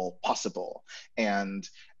normal possible. And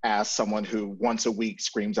as someone who once a week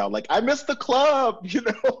screams out like, I miss the club, you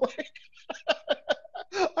know, like,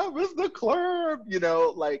 I miss the club, you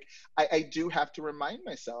know, like I do have to remind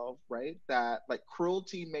myself, right, that like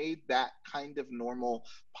cruelty made that kind of normal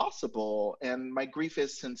possible. And my grief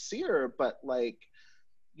is sincere, but like,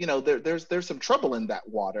 you know, there's some trouble in that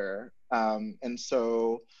water. And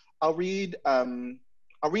so I'll read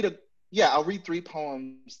I'll read a I'll read three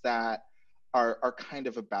poems that are kind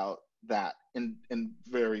of about that in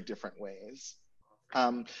very different ways.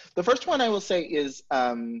 The first one I will say is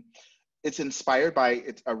it's inspired by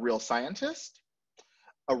a real scientist,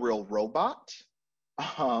 a real robot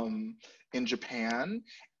um, in Japan.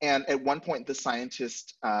 And at one point, the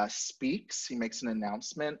scientist speaks, he makes an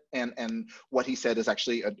announcement, and what he said is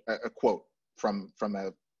actually a quote from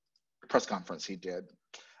a press conference he did.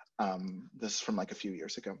 This is from like a few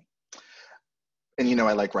years ago. And you know,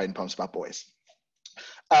 I like writing poems about boys.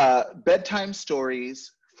 Bedtime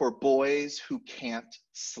stories for boys who can't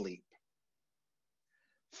sleep.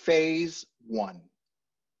 Phase 1.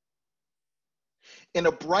 In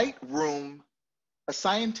a bright room, a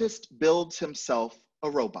scientist builds himself a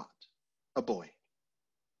robot, a boy,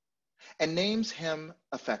 and names him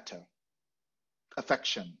affetto,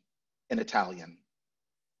 affection in Italian.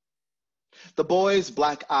 The boy's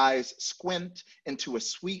black eyes squint into a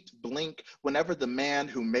sweet blink whenever the man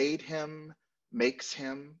who made him makes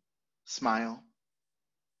him smile.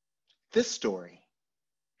 This story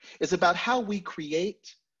is about how we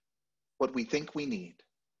create what we think we need.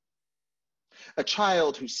 A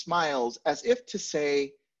child who smiles as if to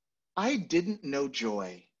say, I didn't know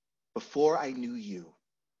joy before I knew you,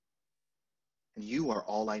 and you are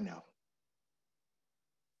all I know.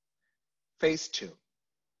 Phase 2.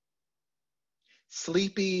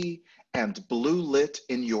 Sleepy and blue lit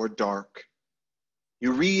in your dark,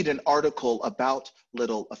 you read an article about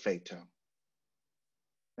little affetto.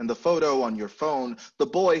 In the photo on your phone, the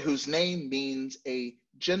boy whose name means a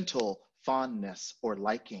gentle fondness or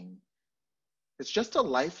liking. It's just a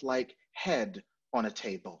lifelike head on a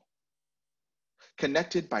table,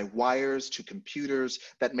 connected by wires to computers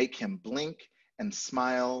that make him blink and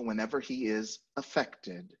smile whenever he is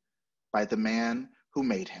affected by the man who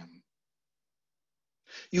made him.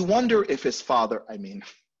 You wonder if his father,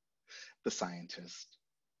 the scientist,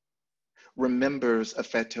 remembers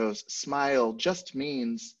affetto's smile just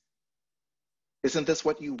means, isn't this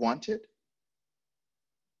what you wanted?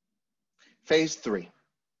 Phase 3.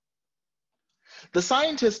 The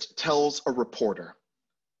scientist tells a reporter,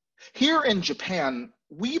 here in Japan,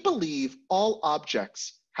 we believe all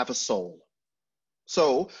objects have a soul.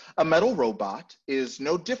 So a metal robot is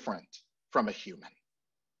no different from a human.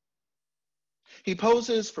 He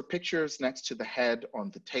poses for pictures next to the head on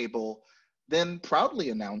the table, then proudly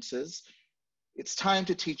announces, it's time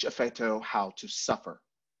to teach affetto how to suffer.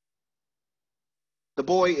 The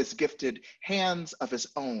boy is gifted hands of his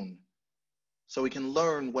own, so he can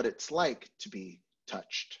learn what it's like to be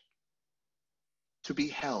touched, to be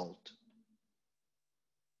held,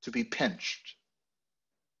 to be pinched,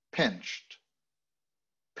 pinched,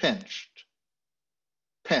 pinched,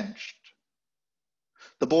 pinched.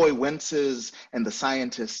 The boy winces and the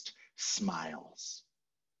scientist smiles.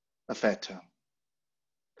 Affetto.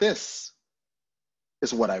 This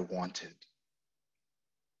is what I wanted.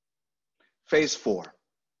 Phase 4.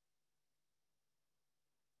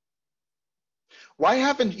 Why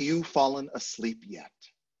haven't you fallen asleep yet?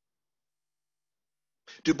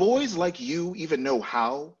 Do boys like you even know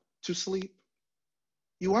how to sleep?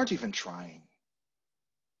 You aren't even trying.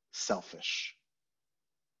 Selfish.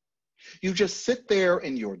 You just sit there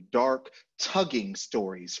in your dark, tugging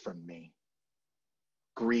stories from me.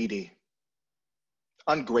 Greedy.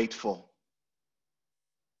 Ungrateful.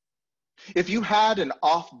 If you had an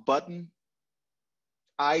off button,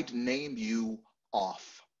 I'd name you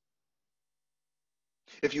off.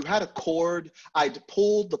 If you had a cord, I'd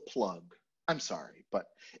pull the plug. I'm sorry, but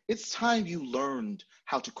it's time you learned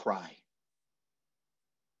how to cry.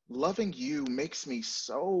 Loving you makes me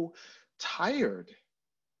so tired.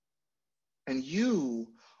 And you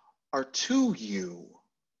are too you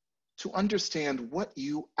to understand what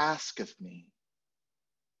you ask of me.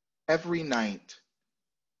 Every night,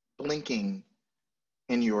 blinking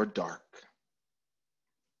in your dark.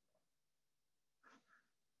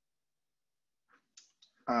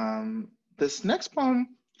 This next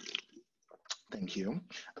poem, thank you.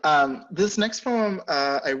 This next poem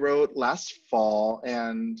I wrote last fall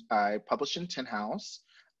and I published in Tin House.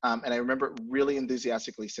 And I remember really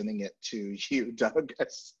enthusiastically sending it to you, Doug,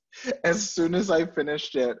 as soon as I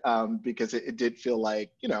finished it, because it did feel like,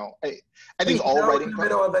 I think all writing. In the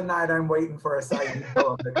middle of the night, I'm waiting for a Saeed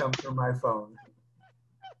poem to come through my phone.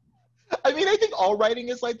 I think all writing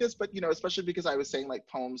is like this, but, especially because I was saying like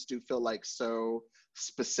poems do feel like so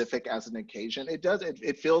specific as an occasion.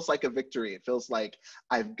 It feels like a victory. It feels like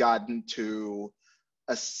I've gotten to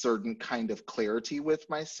a certain kind of clarity with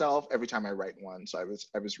myself every time I write one. So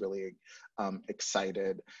I was really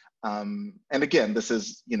excited. And again, this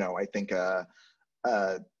is, I think a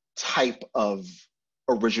type of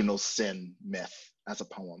original sin myth as a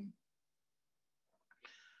poem.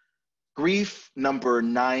 Grief number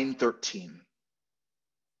 913.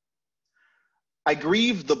 I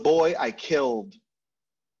grieve the boy I killed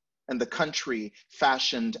and the country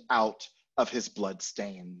fashioned out of his blood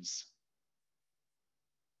stains.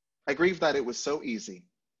 I grieve that it was so easy.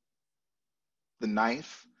 The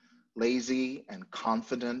knife, lazy and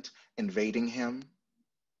confident, invading him.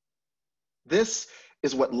 This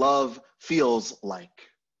is what love feels like.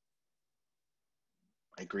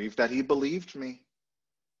 I grieve that he believed me.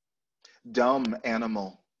 Dumb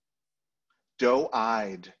animal,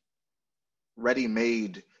 doe-eyed,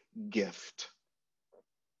 ready-made gift.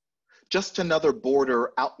 just another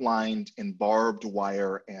border outlined in barbed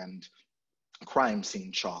wire and crime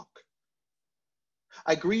scene chalk.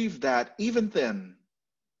 I grieve that even then,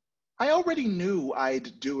 I already knew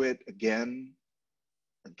I'd do it again,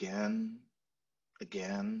 again,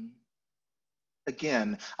 again,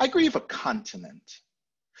 again. I grieve a continent.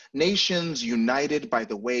 Nations united by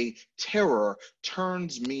the way terror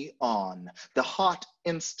turns me on, the hot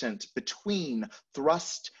instant between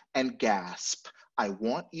thrust and gasp. I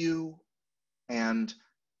want you, and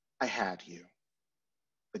I had you.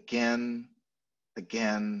 Again,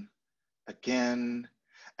 again, again,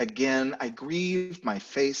 again, I grieve my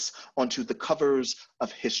face onto the covers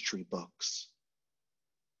of history books.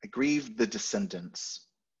 I grieve the descendants,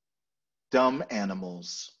 dumb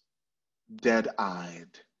animals,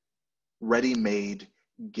 dead-eyed, ready-made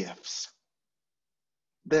gifts.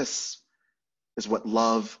 This is what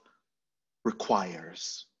love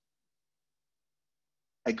requires.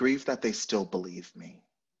 I grieve that they still believe me.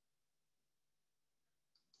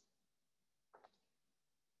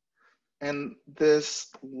 And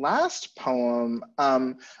this last poem,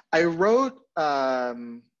 I wrote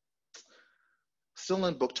still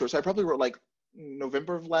in book tour. So I probably wrote like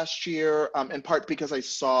November of last year, in part because I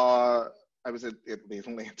was at the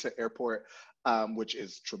Atlanta airport, which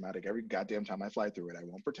is traumatic every goddamn time I fly through it, I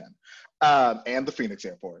won't pretend, and the Phoenix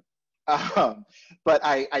airport. But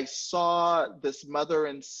I saw this mother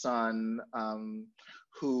and son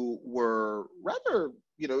who were rather,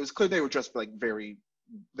 it was clear they were just like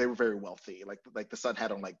they were very wealthy. Like the son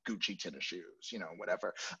had on like Gucci tennis shoes,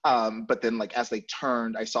 whatever. But then like as they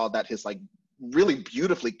turned, I saw that his like really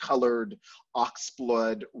beautifully colored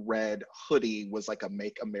oxblood red hoodie was like a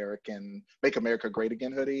Make America Great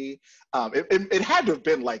Again hoodie. It had to have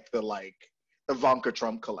been like the Ivanka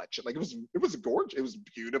Trump collection. Like it was gorgeous. It was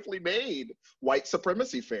beautifully made. White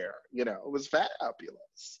supremacy fair. It was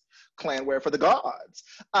fabulous. Clanware for the gods.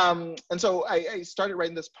 And so I started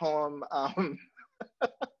writing this poem.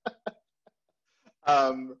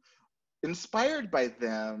 Inspired by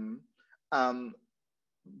them,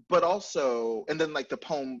 but also, and then like the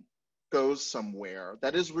poem goes somewhere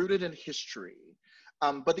that is rooted in history.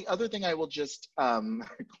 But the other thing I will just,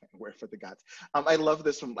 where for the gods, I love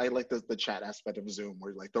this one. I like the chat aspect of Zoom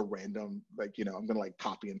where like the random, like, I'm gonna like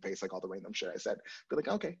copy and paste like all the random shit I said, be like,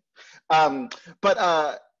 okay.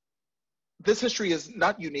 But this history is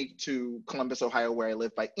not unique to Columbus, Ohio, where I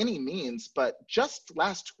live by any means, but just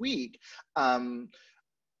last week,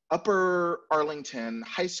 Upper Arlington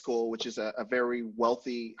High School, which is a very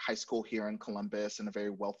wealthy high school here in Columbus and a very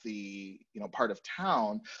wealthy, part of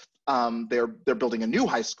town, they're building a new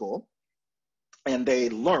high school, and they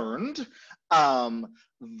learned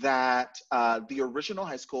that the original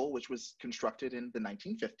high school, which was constructed in the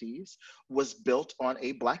 1950s, was built on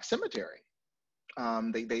a Black cemetery.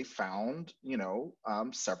 They found,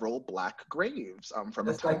 several Black graves from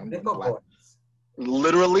a time when Black,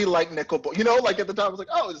 literally like nickel, like at the time I was like,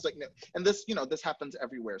 oh, it's like, and this, this happens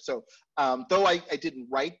everywhere. So though I didn't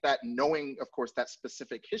write that knowing, of course, that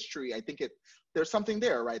specific history, I think there's something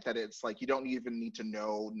there, right? That it's like, you don't even need to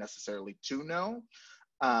know necessarily to know.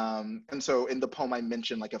 And so in the poem, I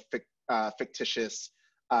mentioned like a fictitious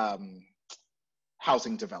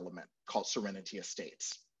housing development called Serenity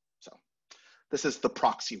Estates. So this is the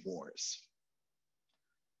proxy wars.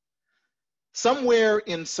 Somewhere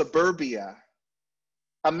in suburbia,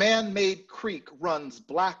 a man-made creek runs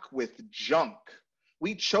black with junk.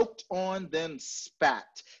 We choked on, then spat,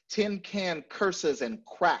 tin can curses and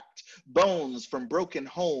cracked bones from broken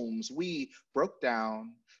homes. We broke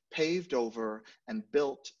down, paved over, and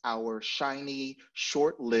built our shiny,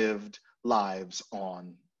 short-lived lives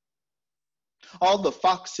on. All the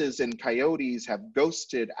foxes and coyotes have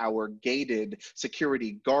ghosted our gated,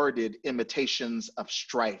 security-guarded imitations of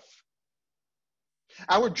strife.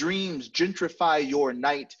 Our dreams gentrify your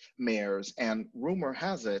nightmares, and rumor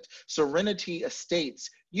has it, Serenity Estates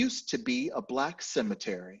used to be a Black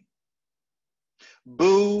cemetery.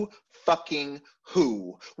 Boo fucking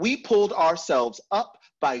who? We pulled ourselves up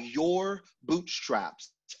by your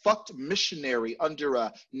bootstraps, fucked missionary under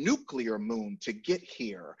a nuclear moon to get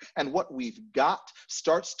here, and what we've got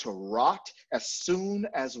starts to rot as soon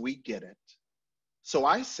as we get it. So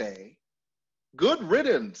I say, good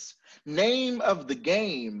riddance. Name of the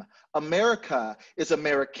game. America is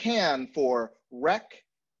American for wreck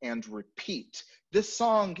and repeat. This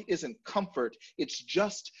song isn't comfort, it's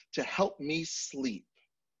just to help me sleep.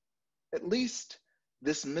 At least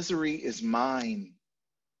this misery is mine.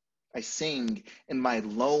 I sing in my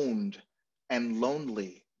loned and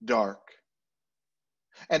lonely dark.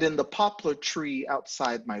 And in the poplar tree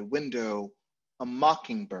outside my window, a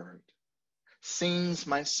mockingbird sings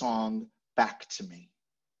my song back to me.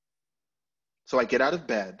 So I get out of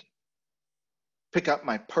bed, pick up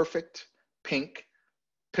my perfect pink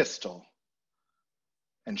pistol,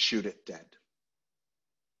 and shoot it dead.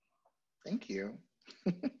 Thank you.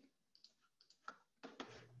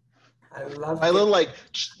 I love my it. little, like,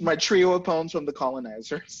 my trio of poems from the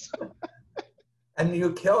colonizers. And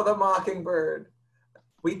you kill the mockingbird.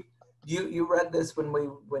 You read this when we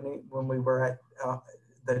were at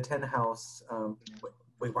the Tin House.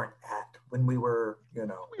 We weren't at, when we were,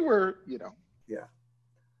 We were, Yeah.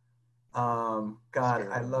 God,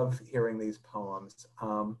 I love hearing these poems.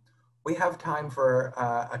 We have time for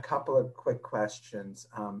a couple of quick questions.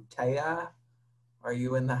 Taya, are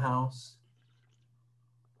you in the house?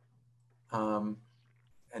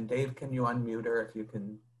 And Dave, can you unmute her if you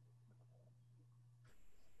can?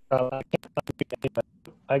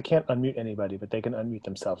 I can't unmute anybody, but they can unmute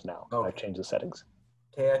themselves now. Okay. I've changed the settings.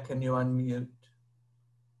 Taya, can you unmute?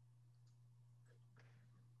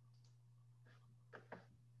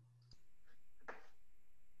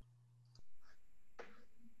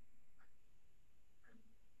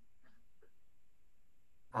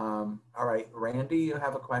 All right, Randy, you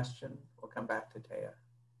have a question? We'll come back to Taya.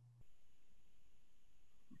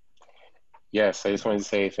 Yes, I just wanted to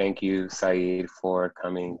say thank you, Saeed, for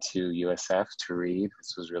coming to USF to read.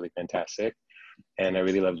 This was really fantastic. And I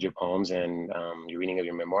really loved your poems and your reading of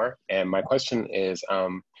your memoir. And my question is,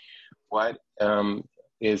 what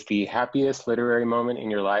is the happiest literary moment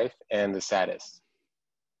in your life and the saddest?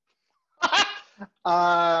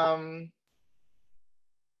 I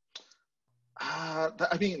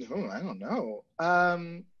mean, I don't know.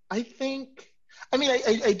 I think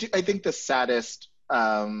the saddest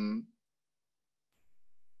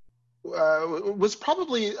was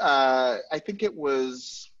probably, I think it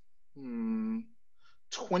was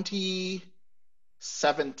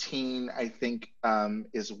 2017, I think,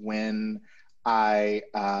 is when I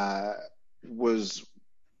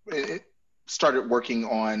started working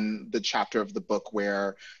on the chapter of the book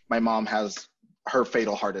where my mom has her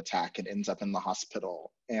fatal heart attack and ends up in the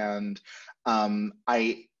hospital. And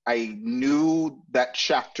I knew that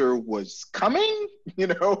chapter was coming,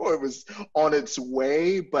 it was on its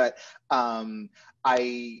way, but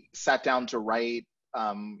I sat down to write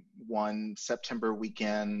one September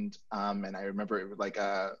weekend, and I remember it was like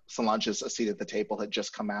Solange's A Seat at the Table had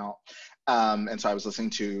just come out. And so I was listening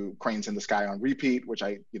to Cranes in the Sky on repeat, which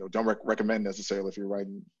I don't recommend necessarily if you're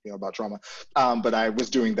writing about trauma. But I was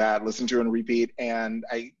doing that, listening to it on repeat, and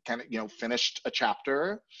I kind of finished a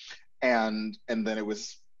chapter, and then it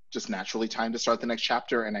was just naturally time to start the next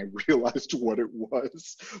chapter, and I realized what it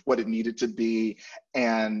was, what it needed to be.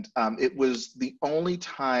 And it was the only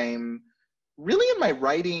time really in my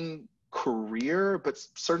writing career, but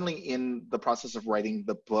certainly in the process of writing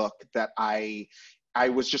the book, that I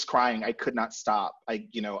was just crying. I could not stop. I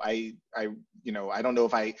don't know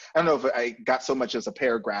if I got so much as a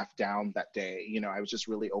paragraph down that day. I was just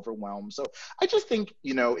really overwhelmed. So I just think,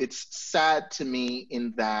 it's sad to me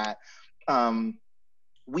in that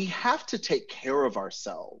we have to take care of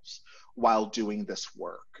ourselves while doing this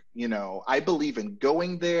work. I believe in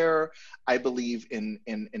going there. I believe in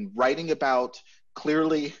writing about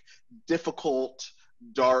clearly difficult,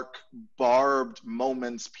 dark, barbed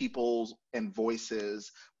moments, people and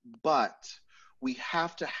voices, but we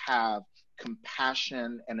have to have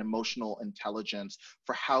compassion and emotional intelligence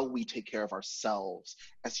for how we take care of ourselves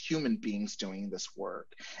as human beings doing this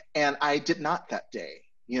work. And I did not that day.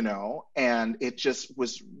 And it just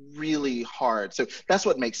was really hard. So that's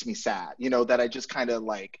what makes me sad, that I just kind of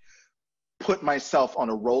like put myself on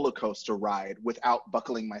a roller coaster ride without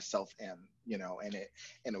buckling myself in, and it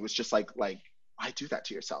was just like, why do that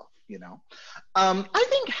to yourself, I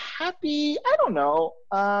think happy, I don't know.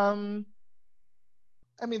 I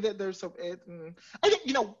mean, there's so, I think,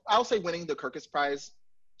 I'll say winning the Kirkus Prize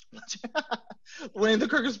winning the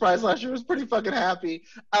Kirkus Prize last year was pretty fucking happy.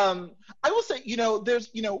 I will say, there's,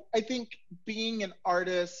 I think being an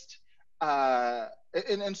artist,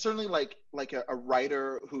 and certainly like a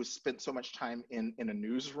writer who spent so much time in a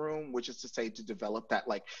newsroom, which is to say to develop that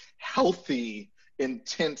like healthy,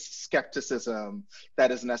 intense skepticism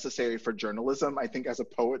that is necessary for journalism. I think as a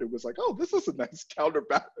poet, it was like, oh, this is a nice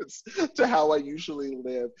counterbalance to how I usually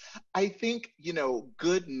live. I think,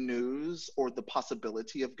 good news, or the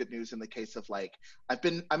possibility of good news in the case of like,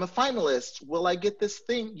 I'm a finalist, will I get this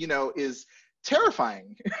thing, is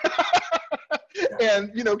terrifying.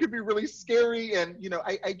 and, you know, could be really scary. And, you know,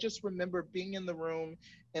 I just remember being in the room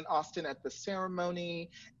in Austin at the ceremony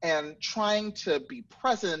and trying to be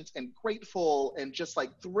present and grateful and just like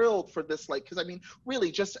thrilled for this, like, because I mean,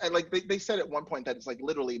 really just like they said at one point that it's like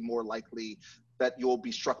literally more likely that you'll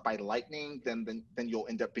be struck by lightning than you'll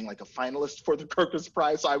end up being like a finalist for the Kirkus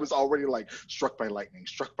Prize. So I was already like struck by lightning,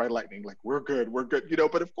 like we're good, you know.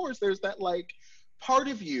 But of course there's that like part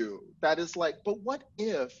of you that is like, but what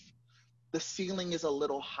if the ceiling is a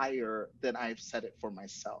little higher than I've set it for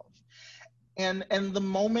myself? And the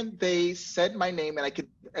moment they said my name, and I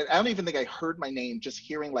don't even think I heard my name, just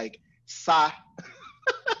hearing like Sa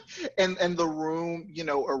and the room, you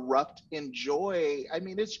know, erupt in joy. I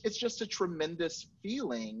mean, it's just a tremendous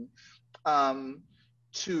feeling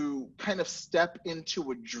to kind of step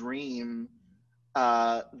into a dream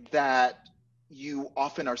that you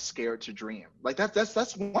often are scared to dream. Like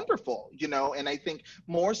that's wonderful, you know. And I think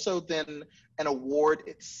more so than an award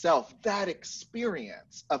itself, that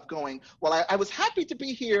experience of going, well, I was happy to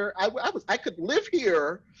be here. I could live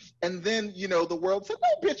here, and then, you know, the world said, no,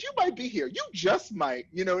 bitch, you might be here. You just might,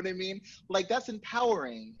 you know what I mean? Like that's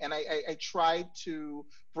empowering. And I try to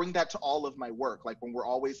bring that to all of my work. Like when we're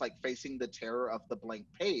always like facing the terror of the blank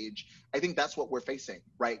page, I think that's what we're facing,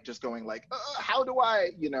 right? Just going like, how do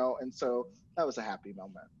I, you know? And so that was a happy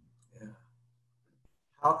moment. Yeah.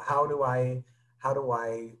 How do I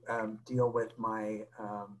deal with my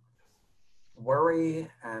worry,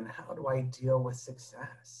 and how do I deal with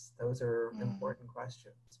success? Those are important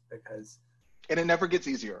questions, because. And it never gets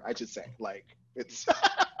easier, I should say. Like it's.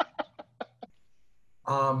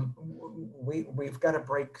 We've got a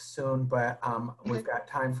break soon, but we've got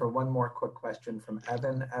time for one more quick question from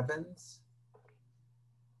Evan Evans.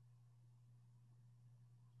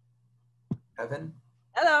 Evan?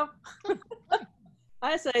 Hello.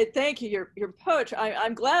 I say thank you. Your poetry.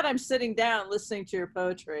 I'm glad I'm sitting down listening to your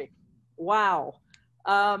poetry. Wow.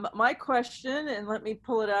 My question, and let me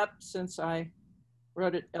pull it up since I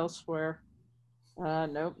wrote it elsewhere.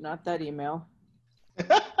 Nope, not that email.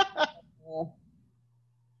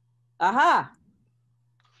 Aha.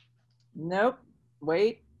 Nope.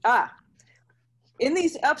 Wait. In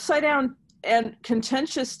these upside down and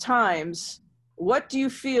contentious times, what do you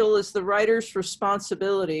feel is the writer's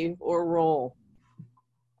responsibility or role?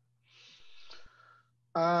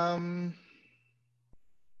 I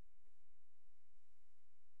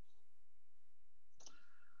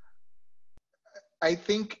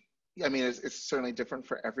think, I mean, it's certainly different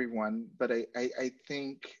for everyone, but I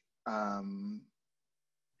think,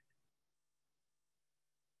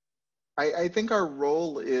 I think our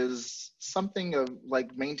role is something of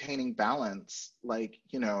like maintaining balance. Like,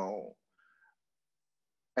 you know,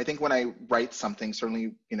 I think when I write something,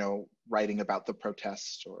 certainly, you know, writing about the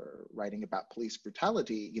protests or writing about police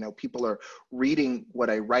brutality, you know, people are reading what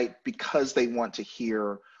I write because they want to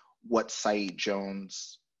hear what Saeed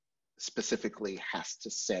Jones specifically has to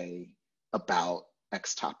say about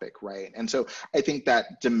X topic, right? And so I think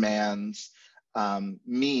that demands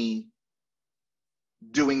me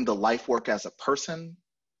doing the life work as a person,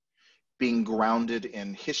 being grounded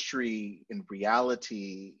in history, in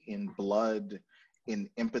reality, in blood, in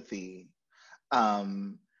empathy,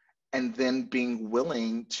 and then being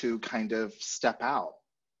willing to kind of step out.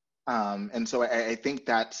 And so I think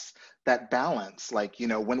that's that balance. Like, you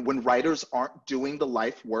know, when writers aren't doing the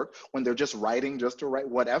life work, when they're just writing just to write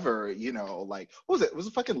whatever, you know, like, what was it? Was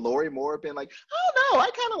it fucking Lori Moore being like, oh no, I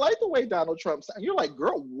kind of like the way Donald Trump sounds. You're like,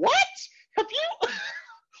 girl, what? Have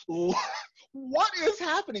you? What is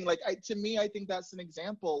happening? Like, to me, I think that's an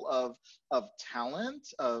example of talent,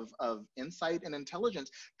 of insight and intelligence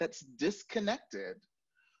that's disconnected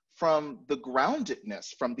from the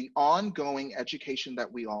groundedness, from the ongoing education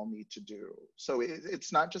that we all need to do. So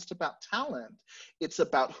it's not just about talent, it's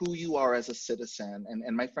about who you are as a citizen.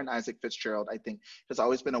 And my friend Isaac Fitzgerald, I think, has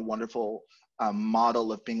always been a wonderful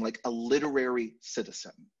model of being like a literary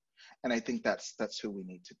citizen. And I think that's who we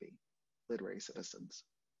need to be, literary citizens.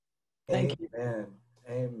 Thank you. Amen.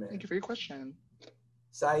 Thank you for your question.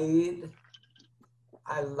 Saeed,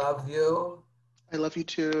 I love you. I love you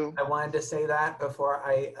too. I wanted to say that before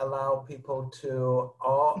I allow people to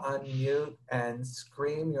all unmute and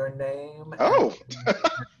scream your name and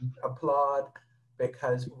applaud,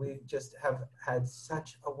 because we just have had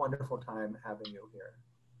such a wonderful time having you here.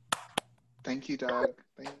 Thank you, Doug.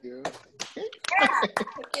 Thank you. Thank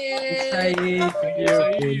you. Thank you.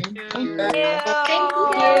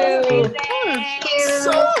 Thank you.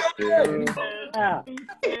 So good.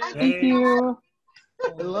 Thank you. I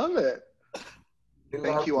love it. We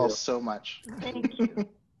Thank love you all so much. Thank you.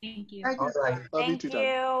 Thank you. All right. Love you Thank too, you.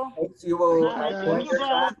 Doug. Thanks. You will Bye, join guys. your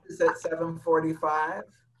classes at 7:45.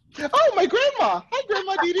 Oh, my grandma. Hi,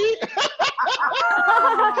 Grandma Dee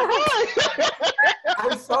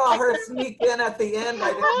I saw her sneak in at the end. I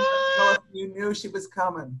didn't know if you knew she was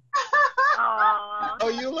coming. Aw, Oh,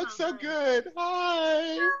 you look so good.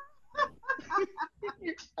 Hi.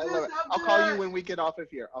 I love it. I'll call you when we get off of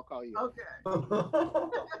here. I'll call you. Okay.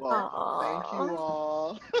 Well, thank you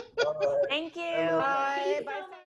all. All right. Thank you. I love you. Bye. Bye.